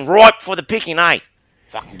fucking ripe for the picking, eh?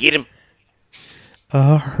 Fucking get him.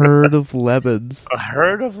 A herd of lemons. A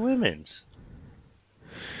herd of lemons.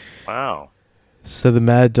 Wow. So the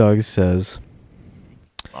Mad Dog says,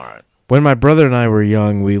 all right. When my brother and I were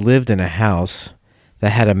young, we lived in a house that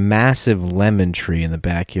had a massive lemon tree in the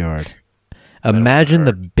backyard. Imagine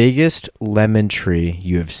the biggest lemon tree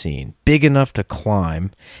you have seen. Big enough to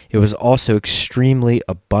climb. It was also extremely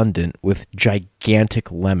abundant with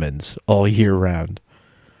gigantic lemons all year round.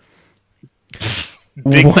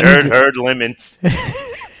 Big herd lemons.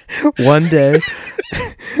 One day,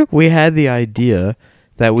 we had the idea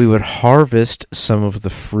that we would harvest some of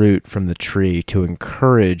the fruit from the tree to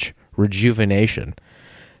encourage rejuvenation.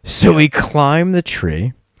 So we climbed the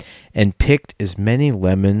tree and picked as many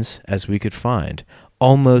lemons as we could find,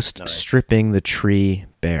 almost stripping the tree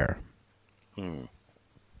bare.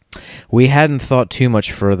 We hadn't thought too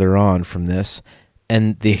much further on from this,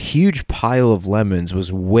 and the huge pile of lemons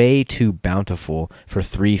was way too bountiful for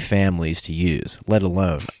 3 families to use, let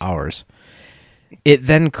alone ours. It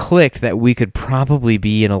then clicked that we could probably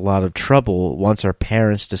be in a lot of trouble once our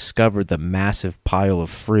parents discovered the massive pile of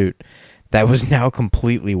fruit that was now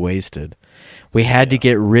completely wasted. We had to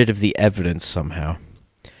get rid of the evidence somehow.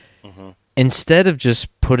 Instead of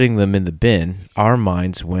just putting them in the bin, our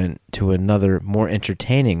minds went to another, more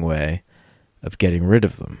entertaining way of getting rid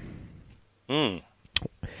of them.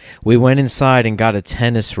 We went inside and got a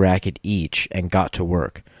tennis racket each and got to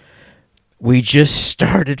work. We just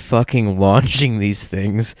started fucking launching these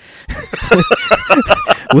things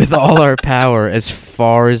with all our power as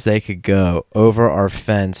far as they could go over our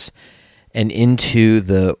fence and into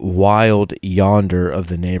the wild yonder of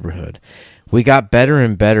the neighborhood. We got better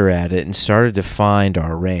and better at it and started to find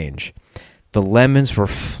our range. The lemons were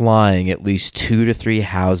flying at least 2 to 3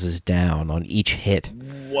 houses down on each hit.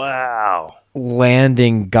 Wow.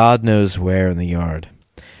 Landing God knows where in the yard.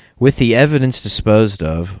 With the evidence disposed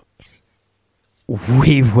of,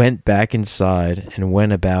 we went back inside and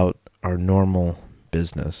went about our normal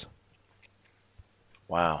business.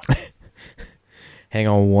 Wow. Hang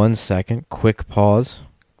on 1 second. Quick pause.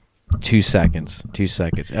 2 seconds. 2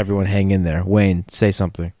 seconds. Everyone hang in there. Wayne, say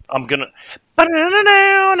something. I'm gonna.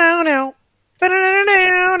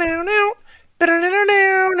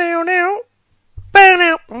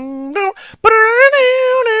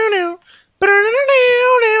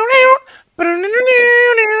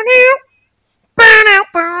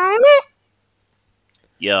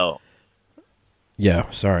 Yo. Yeah,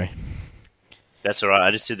 sorry. That's alright. I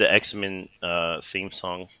just did the X-Men theme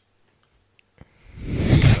song.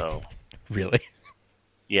 So. Really?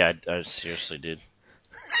 Yeah, I seriously did.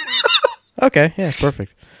 Okay, yeah,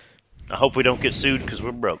 perfect. I hope we don't get sued because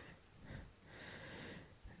we're broke.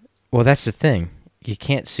 Well, that's the thing. You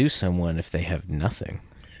can't sue someone if they have nothing.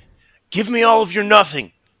 Give me all of your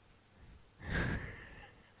nothing.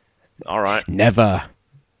 All right. Never.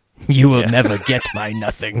 You will never get my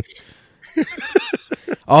nothing.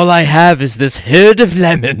 All I have is this herd of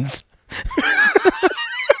lemons.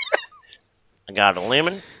 I got a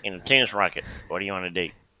lemon and a tennis racket. What do you want to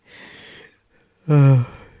do?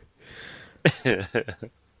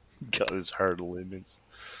 Got this herd of lemons.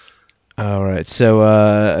 All right.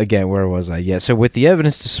 So, again, where was I? Yeah, so with the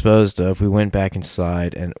evidence disposed of, we went back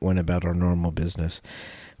inside and went about our normal business.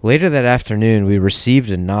 Later that afternoon, we received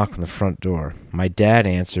a knock on the front door. My dad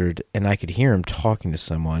answered, and I could hear him talking to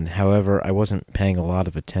someone. However, I wasn't paying a lot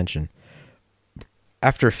of attention.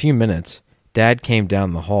 After a few minutes, Dad came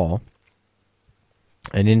down the hall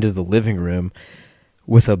and into the living room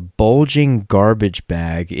with a bulging garbage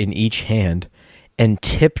bag in each hand and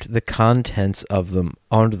tipped the contents of them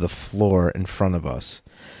onto the floor in front of us.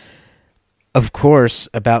 Of course,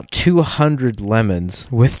 about 200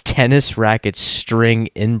 lemons with tennis racket string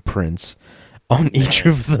imprints on each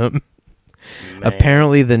of them. Man.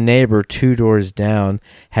 Apparently, the neighbor 2 doors down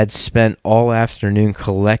had spent all afternoon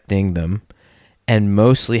collecting them and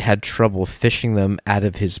mostly had trouble fishing them out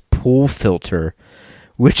of his pool filter,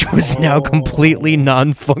 which was now completely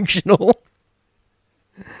non-functional.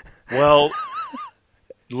 Well,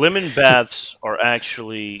 lemon baths are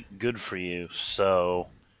actually good for you, so...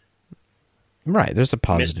 Right, there's a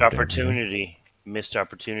positive. Missed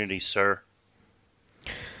opportunity, sir.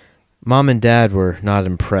 Mom and Dad were not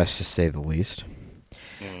impressed, to say the least.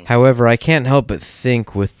 However, I can't help but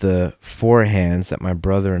think with the forehands that my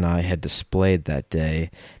brother and I had displayed that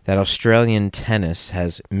day that Australian tennis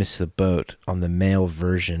has missed the boat on the male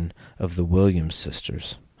version of the Williams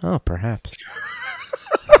sisters. Oh, perhaps.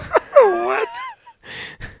 What?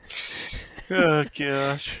 Oh,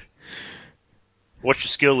 gosh. What's your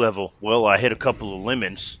skill level? Well, I hit a couple of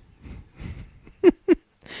lemons.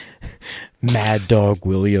 Mad Dog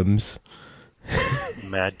Williams.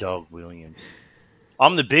 Mad Dog Williams.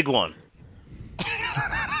 I'm the big one.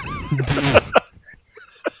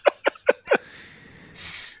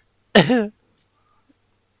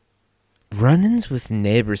 Run-ins with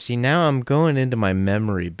neighbors. See, now I'm going into my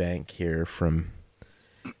memory bank here from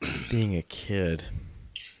being a kid.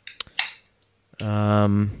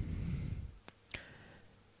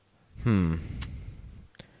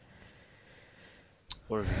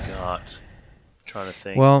 What have we got? I'm trying to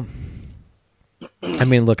think. Well, I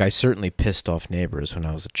mean, look, I certainly pissed off neighbors when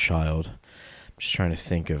I was a child. I'm just trying to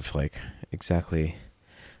think of, like, exactly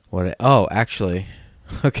what oh, actually.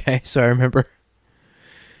 Okay, so I remember.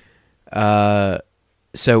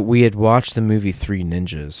 So we had watched the movie Three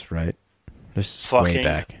Ninjas, right? This is way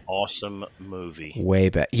back. Awesome movie. Way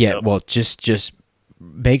back. Yeah, yep. Well, just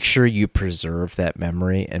make sure you preserve that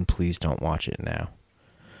memory, and please don't watch it now.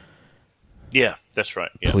 Yeah, that's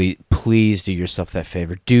right. Yeah. Please do yourself that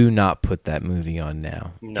favor. Do not put that movie on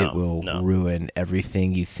now. No, it will ruin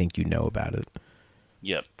everything you think you know about it.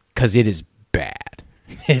 Yep. Because it is bad.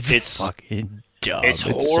 It's fucking dumb. It's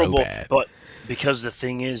horrible. So bad. But because the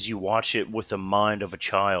thing is, you watch it with the mind of a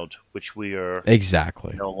child, which we are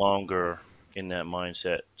exactly no longer in that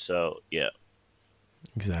mindset. So yeah.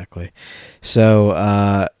 Exactly. So,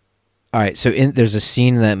 all right. So there's a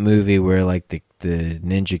scene in that movie where like the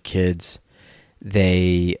ninja kids,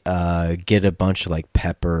 they get a bunch of like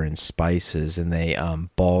pepper and spices and they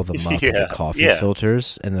ball them up into coffee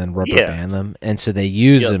filters and then rubber band them, and so they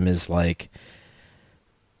use them as like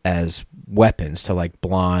as weapons to like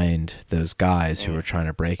blind those guys who are trying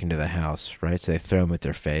to break into the house, right? So they throw them at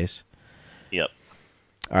their face. Yep.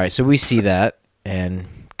 All right, so we see that and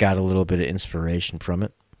got a little bit of inspiration from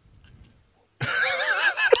it.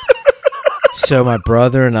 So my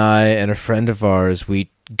brother and I and a friend of ours, we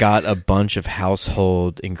got a bunch of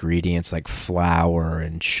household ingredients like flour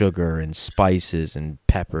and sugar and spices and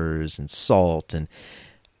peppers and salt and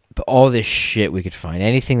all this shit we could find,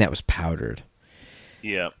 anything that was powdered.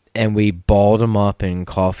 Yeah. And we balled them up in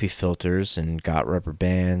coffee filters and got rubber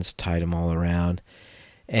bands, tied them all around.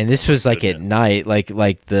 And this was like at night, like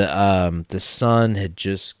the sun had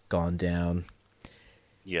just gone down.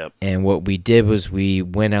 Yep. And what we did was we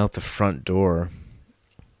went out the front door.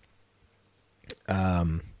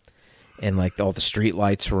 And like all the street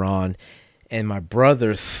lights were on, and my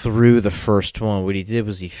brother threw the first one. What he did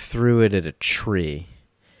was he threw it at a tree,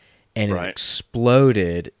 and it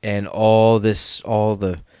exploded, and all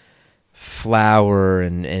the flour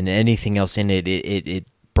and anything else in it, it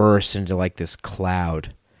burst into like this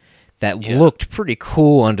cloud that looked pretty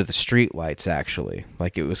cool under the street lights, actually.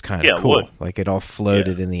 Like it was kind of cool. Like it all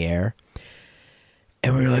floated in the air.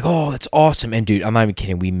 And we were like, oh, that's awesome. And dude, I'm not even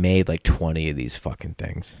kidding. We made like 20 of these fucking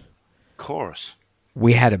things. Of course.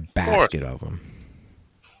 We had a basket of them.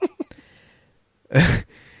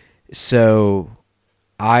 So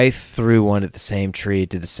I threw one at the same tree,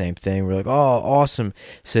 did the same thing. We're like, oh, awesome.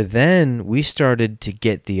 So then we started to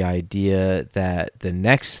get the idea that the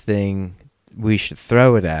next thing we should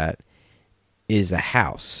throw it at is a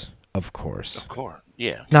house, of course. Of course,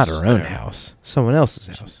 yeah. Not our own house, someone else's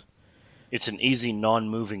house. It's an easy,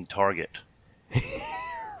 non-moving target.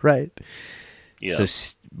 Right. Yeah.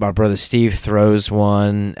 So my brother Steve throws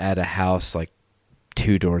one at a house like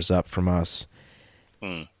 2 doors up from us.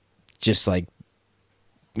 Just like,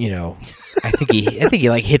 you know, I think he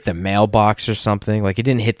like hit the mailbox or something. Like it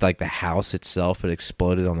didn't hit like the house itself, but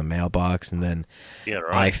exploded on the mailbox. And then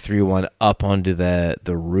I threw one up onto the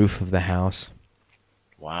roof of the house.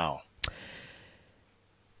 Wow.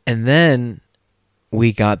 And then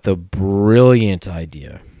we got the brilliant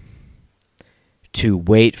idea to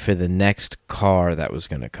wait for the next car that was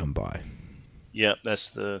going to come by. Yep,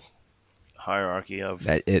 that's the hierarchy of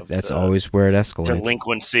that's always where it escalates.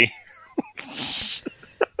 Delinquency.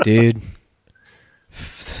 Dude,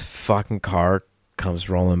 fucking car comes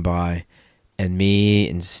rolling by, and me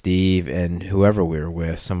and Steve and whoever we were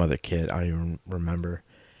with, some other kid, I don't even remember,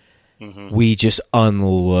 we just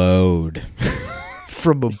unload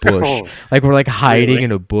from a bush. Like we're like hiding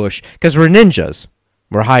in a bush because we're ninjas.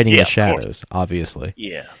 We're hiding in the shadows, obviously.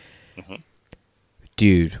 Yeah.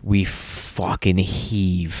 Dude, we fucking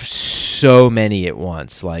heave so many at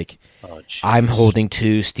once. Like, I'm holding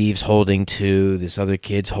 2, Steve's holding 2, this other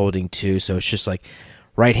kid's holding 2. So it's just like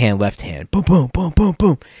right hand, left hand, boom, boom, boom, boom,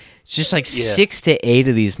 boom. It's just like 6 to 8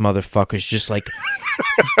 of these motherfuckers, just like,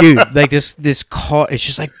 dude, like this car. It's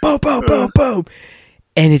just like boom, boom, boom, boom.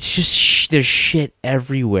 And it's just there's shit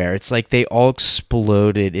everywhere. It's like they all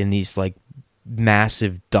exploded in these like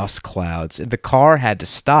massive dust clouds. And the car had to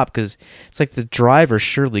stop because it's like the driver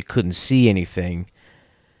surely couldn't see anything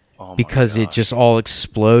because it just all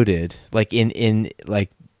exploded. Like in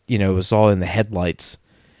like, you know, it was all in the headlights.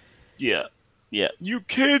 Yeah. Yeah. You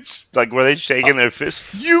kids! Like, were they shaking their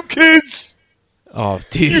fists? You kids! Oh,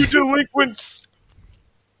 dude. You delinquents!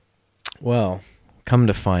 Well, come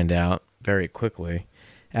to find out very quickly,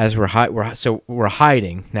 as we're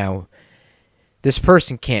hiding. Now, this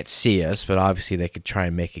person can't see us, but obviously they could try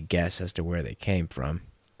and make a guess as to where they came from.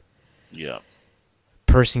 Yeah.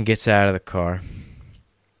 Person gets out of the car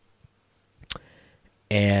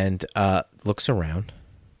and looks around.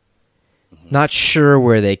 Not sure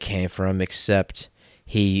where they came from, except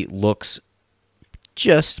he looks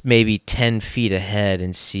just maybe 10 feet ahead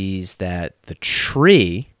and sees that the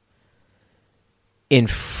tree in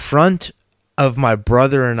front of my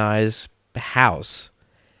brother and I's house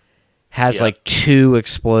has like 2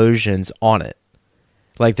 explosions on it.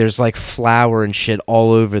 Like there's like flour and shit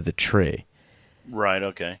all over the tree. Right,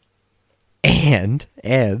 okay. And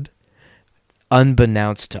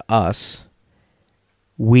unbeknownst to us,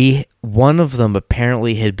 one of them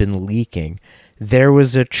apparently had been leaking. There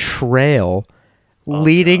was a trail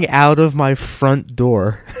leading out of my front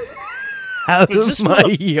door. Out of my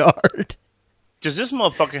yard. Does this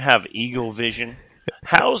motherfucker have eagle vision?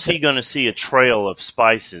 How is he going to see a trail of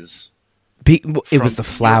spices It was from the your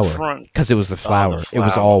flour, front? because it was the Oh, the flour. It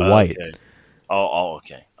was flower. all white. Okay. Oh,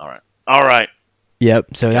 okay. All right. All right.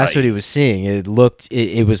 Yep. So that's Got what he you. was seeing. It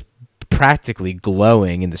was practically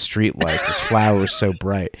glowing in the streetlights. His flower was so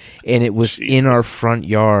bright, and it was in our Jesus. front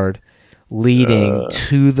yard, leading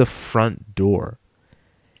to the front door.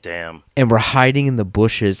 Damn. And we're hiding in the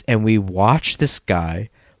bushes, and we watch this guy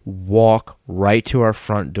walk right to our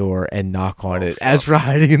front door and knock on it fuck. as we're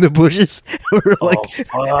hiding in the bushes. We're like,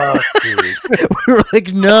 Oh, fuck, dude. we're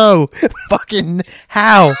like, no, fucking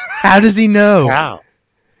how? How does he know? How?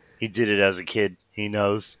 He did it as a kid. He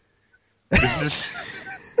knows. This is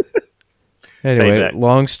Anyway, Payback.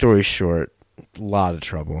 long story short, a lot of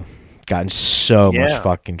trouble. Got in so Yeah. much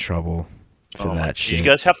fucking trouble for my- that Did shit. you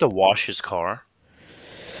guys have to wash his car?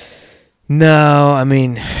 No, I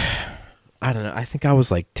mean, I don't know. I think I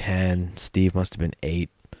was like 10. Steve must have been 8.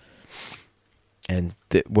 And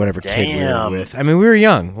whatever kid we were Damn. with. I mean, we were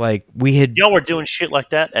young. Like, we had... Y'all were doing shit like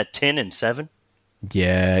that at 10 and 7?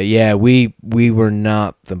 Yeah, we were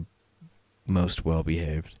not the most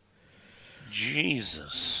well-behaved.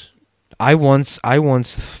 Jesus. I once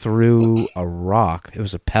threw a rock. It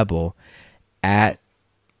was a pebble at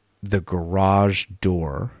the garage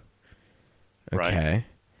door. Okay. Right.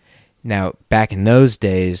 Now, back in those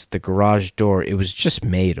days, the garage door, it was just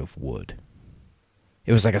made of wood.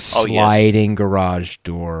 It was like a Oh, yes. sliding garage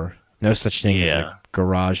door. No such thing as Yeah. a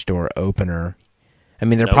garage door opener. I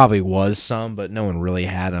mean, there Nope. probably was some, but no one really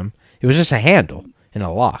had them. It was just a handle and a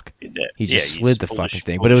lock. He just slid the fucking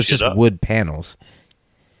thing, but it was just wood panels.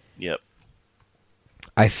 Yep.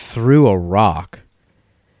 I threw a rock,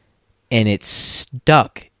 and it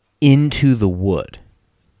stuck into the wood.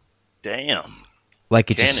 Damn. Like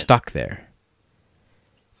it just Cannon. stuck there.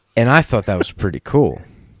 And I thought that was pretty cool.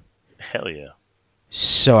 Hell yeah.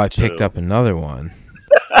 So I picked So- up another one.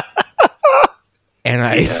 And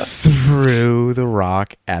I threw the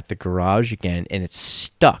rock at the garage again, and it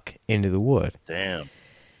stuck into the wood. Damn.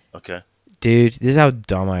 Okay. Dude, this is how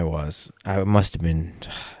dumb I was. I must have been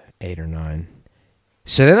 8 or 9.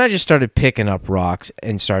 So then I just started picking up rocks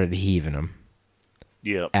and started heaving them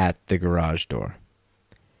Yep. at the garage door.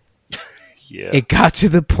 Yeah. It got to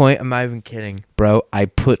the point, I'm not even kidding, bro, I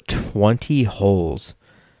put 20 holes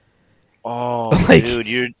Oh, like- dude,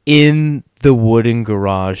 you're in the wooden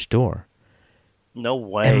garage door. no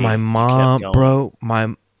way. And my You mom, kept going.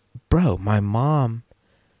 my mom,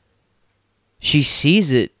 she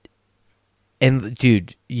sees it. And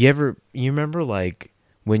dude, you remember like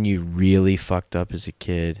when you really fucked up as a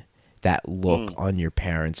kid, that look on your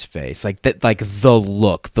parents' face, like that, like the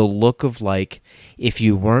look of like, if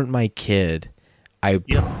you weren't my kid, I would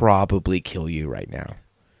Yep. probably kill you right now.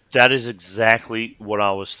 That is exactly what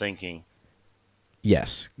I was thinking.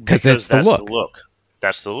 Yes, because that's the look.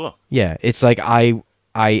 That's the look. Yeah, it's like I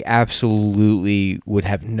absolutely would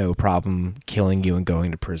have no problem killing you and going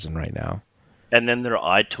to prison right now. And then their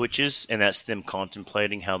eye twitches, and that's them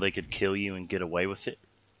contemplating how they could kill you and get away with it.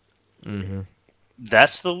 Mm-hmm.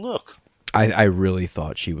 That's the look. I really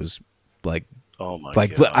thought she was like Oh my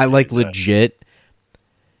like god! I like dude, that- legit.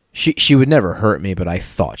 She would never hurt me, but I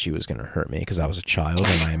thought she was gonna hurt me because I was a child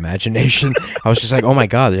in my imagination. I was just like, oh my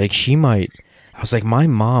god, like she might. I was like, my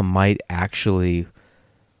mom might actually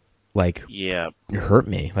like Yeah, hurt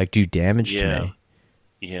me, like do damage Yeah. to me.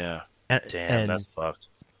 yeah. And, Damn, and that's fucked.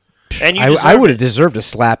 And you I deserve would have it. deserved a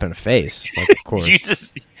slap in the face, like, of course.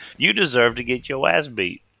 You deserve to get your ass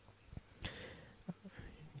beat.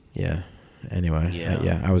 Yeah. Anyway,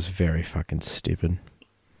 Yeah. I was very fucking stupid.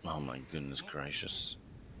 Oh my goodness gracious!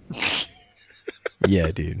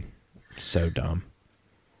 Yeah, dude. So dumb.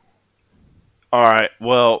 All right.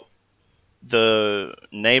 Well, the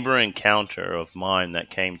neighbor encounter of mine that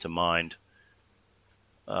came to mind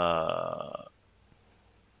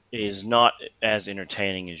is not as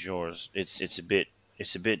entertaining as yours. It's a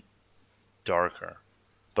bit darker,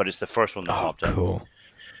 but it's the first one that Oh, popped up. cool.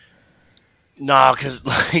 Nah, cause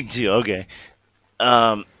like, dude, okay.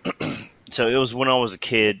 So it was when I was a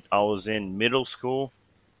kid. I was in middle school,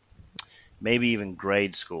 maybe even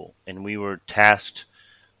grade school, and we were tasked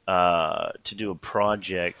to do a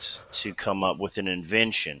project to come up with an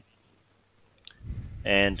invention.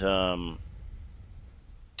 And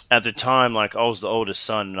at the time, like I was the oldest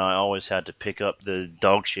son, and I always had to pick up the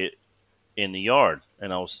dog shit in the yard,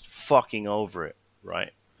 and I was fucking over it,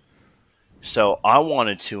 right? So I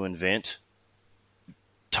wanted to invent.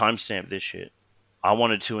 Timestamp this shit. I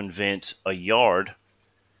wanted to invent a yard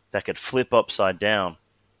that could flip upside down,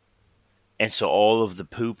 and so all of the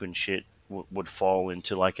poop and shit would fall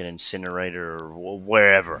into like an incinerator or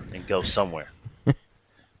wherever and go somewhere.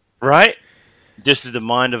 Right? This is the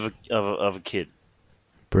mind of a kid.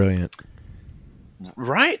 Brilliant.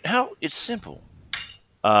 Right? How it's simple.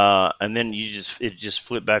 And then it just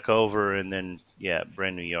flip back over, and then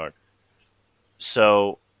brand new yard.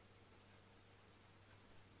 So,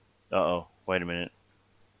 wait a minute.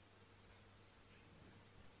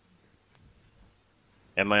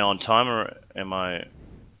 Am I on time or am I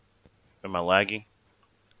lagging?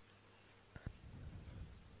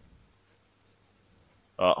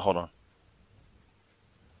 Hold on.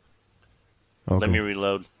 Okay. Let me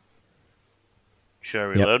reload. Should I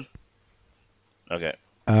reload? Yep. Okay.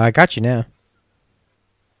 I got you now.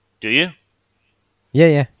 Do you?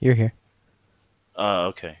 Yeah, you're here.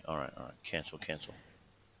 Okay. All right. Cancel.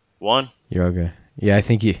 1. You're okay. Yeah, I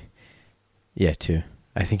think you. Yeah, 2.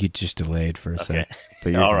 I think you just delayed for a second.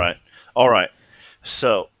 But all right.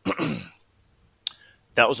 So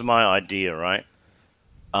that was my idea, right?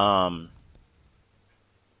 And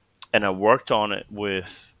I worked on it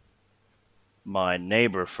with my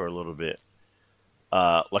neighbor for a little bit,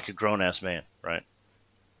 like a grown ass man, right?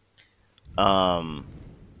 And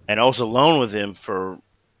I was alone with him for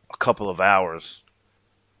a couple of hours,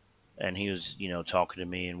 and he was, talking to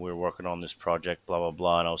me, and we were working on this project, blah blah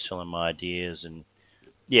blah, and I was telling him my ideas, and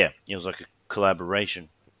it was like a collaboration.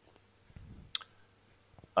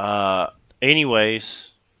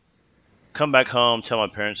 Anyways, come back home, tell my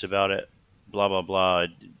parents about it, blah blah blah. I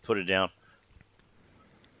put it down.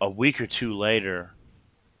 A week or 2 later,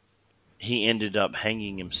 he ended up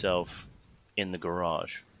hanging himself in the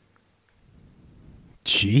garage.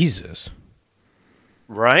 Jesus.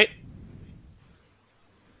 Right?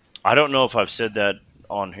 I don't know if I've said that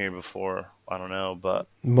on here before. I don't know, but...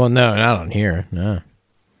 Well, no, not on here. No.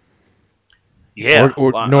 Yeah.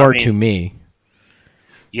 Nor to me.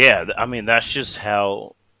 Yeah, I mean, that's just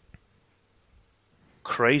how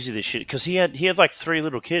crazy this shit... Because he had like 3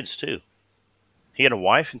 little kids, too. He had a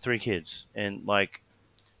wife and 3 kids. And, like,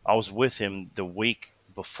 I was with him the week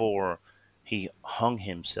before he hung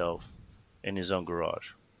himself in his own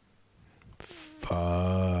garage.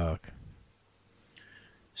 Fuck.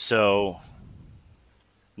 So,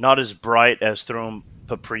 not as bright as throwing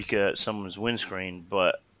paprika at someone's windscreen,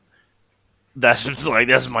 but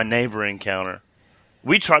that's my neighbor encounter.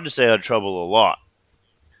 We tried to stay out of trouble a lot.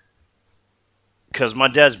 Because my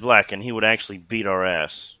dad's black and he would actually beat our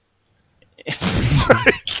ass.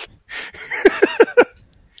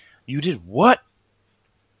 You did what?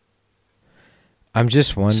 I'm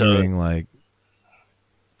just wondering,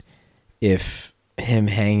 if him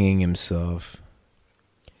hanging himself,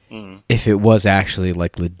 if it was actually,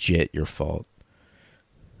 legit your fault.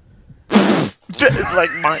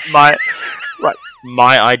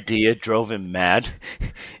 My idea drove him mad.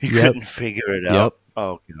 He couldn't figure it out.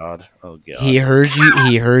 Oh God. He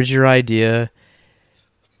heard your idea,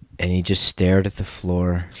 and he just stared at the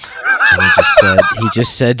floor. And he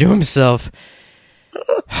just said to himself,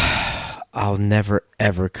 I'll never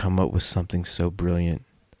ever come up with something so brilliant.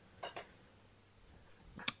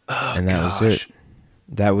 And that was it.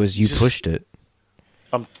 That was, you pushed it.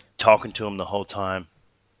 I'm talking to him the whole time.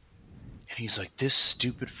 And he's like, this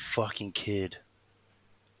stupid fucking kid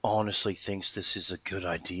honestly thinks this is a good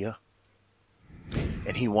idea.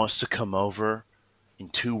 And he wants to come over in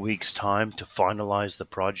 2 weeks' time to finalize the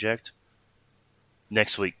project.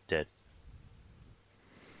 Next week, dead.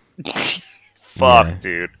 Fuck, yeah.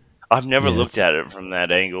 Dude. I've never looked at it from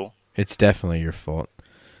that angle. It's definitely your fault.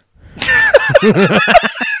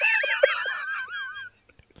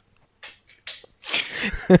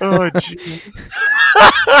 Oh, jeez.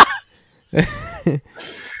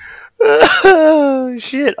 Oh,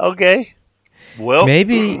 shit. Okay. Well,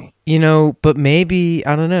 maybe, but maybe,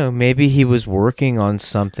 I don't know, maybe he was working on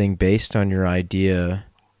something based on your idea,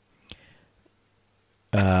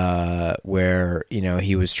 where,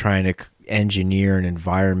 he was trying to engineer an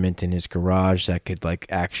environment in his garage that could,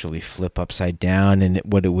 actually flip upside down, and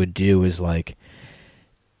what it would do is,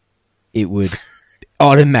 it would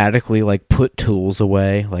automatically, put tools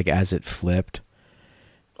away, as it flipped.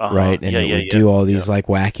 Right, and it would do all these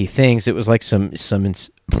wacky things. It was like some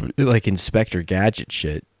Inspector Gadget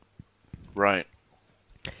shit. Right.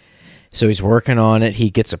 So he's working on it. He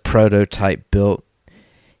gets a prototype built.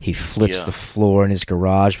 He flips the floor in his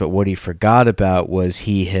garage, but what he forgot about was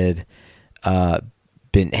he had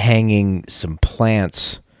been hanging some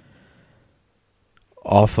plants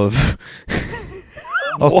off of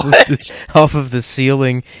off of the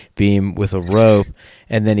ceiling beam with a rope,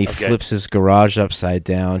 and then he flips his garage upside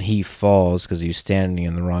down. He falls because he was standing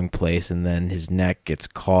in the wrong place, and then his neck gets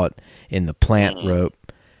caught in the plant rope.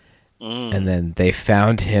 And then they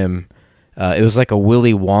found him. It was like a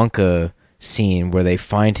Willy Wonka scene where they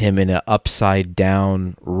find him in an upside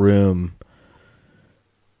down room.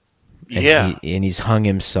 And he's hung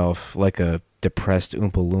himself like a depressed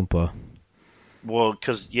Oompa Loompa. Well,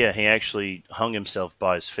 because, he actually hung himself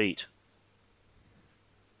by his feet.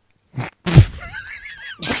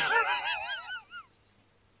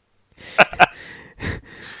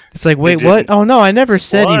 It's like, wait, what? Oh, no, I never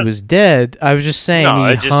said he was dead. I was just saying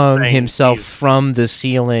he hung himself from the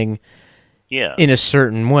ceiling in a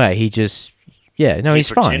certain way. He just, he's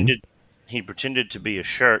fine. He pretended to be a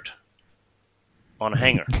shirt on a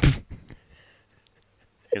hanger.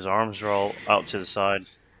 His arms are all out to the side,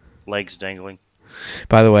 legs dangling.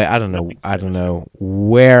 By the way, I don't know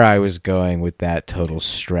where I was going with that total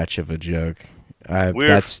stretch of a joke.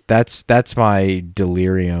 That's my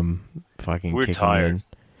delirium fucking kicking tired. in.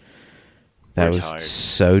 That was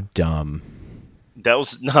so dumb. That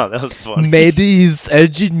was funny. Maybe his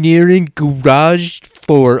engineering garage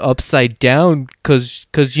for upside down, cause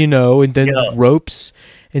and then ropes,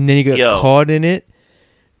 and then he got caught in it.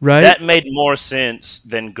 Right? That made more sense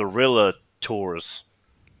than gorilla tours.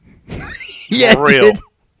 Yeah, for real.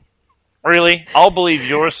 Really? I'll believe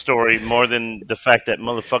your story more than the fact that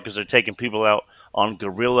motherfuckers are taking people out on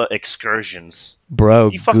gorilla excursions.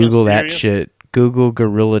 Bro, Google that shit. Google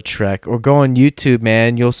Gorilla Trek or go on YouTube,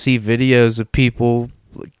 man. You'll see videos of people.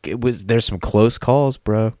 There's some close calls,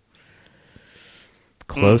 bro.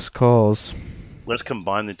 Close calls. Let's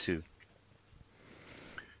combine the two.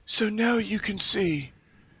 So now you can see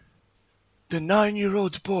the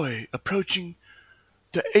 9-year-old boy approaching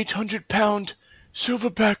the 800-pound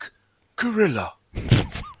silverback gorilla.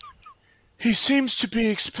 He seems to be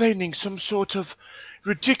explaining some sort of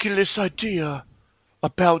ridiculous idea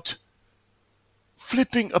about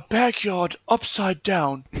flipping a backyard upside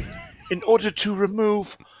down in order to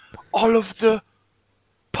remove all of the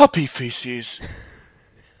puppy feces.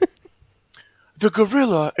 The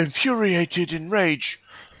gorilla, infuriated in rage,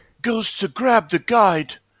 goes to grab the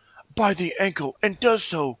guide by the ankle and does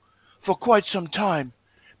so for quite some time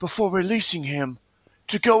before releasing him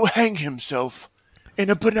to go hang himself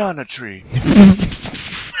in a banana tree.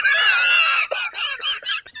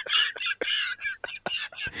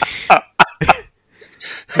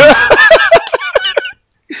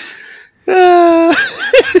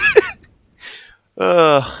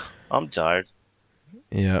 I'm tired.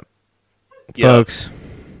 Yep. Folks,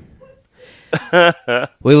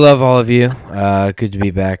 we love all of you. Good to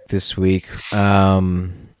be back this week.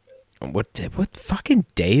 What fucking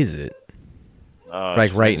day is it?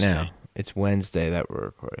 Like right Wednesday. now. It's Wednesday that we're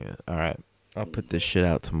recording it. All right. I'll put this shit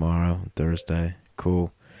out tomorrow, Thursday.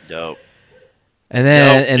 Cool. Dope. And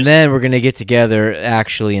then we're going to get together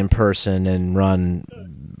actually in person and run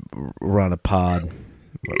a pod.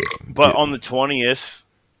 But on the 20th.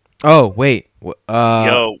 Oh, wait.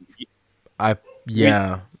 I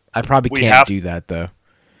probably can't do that though.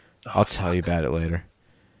 I'll tell you about it later.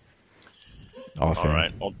 All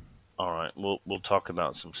right. We'll talk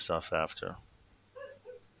about some stuff after.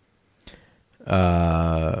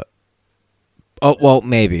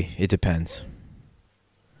 Maybe it depends.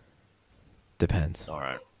 All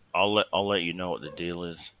right. I'll let you know what the deal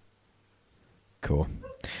is. Cool.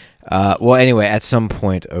 Anyway, at some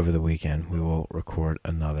point over the weekend, we will record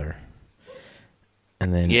another,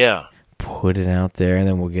 and then put it out there, and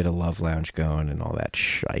then we'll get a Love Lounge going and all that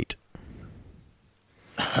shite.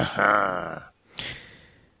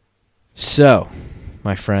 So,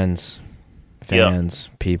 my friends, fans,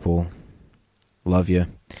 people, love you.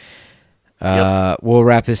 We'll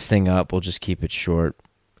wrap this thing up. We'll just keep it short.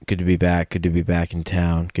 Good to be back. Good to be back in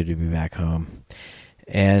town. Good to be back home.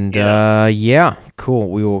 And cool.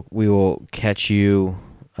 We will catch you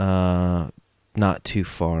not too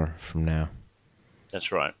far from now.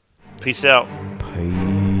 That's right. Peace out.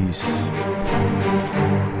 Peace.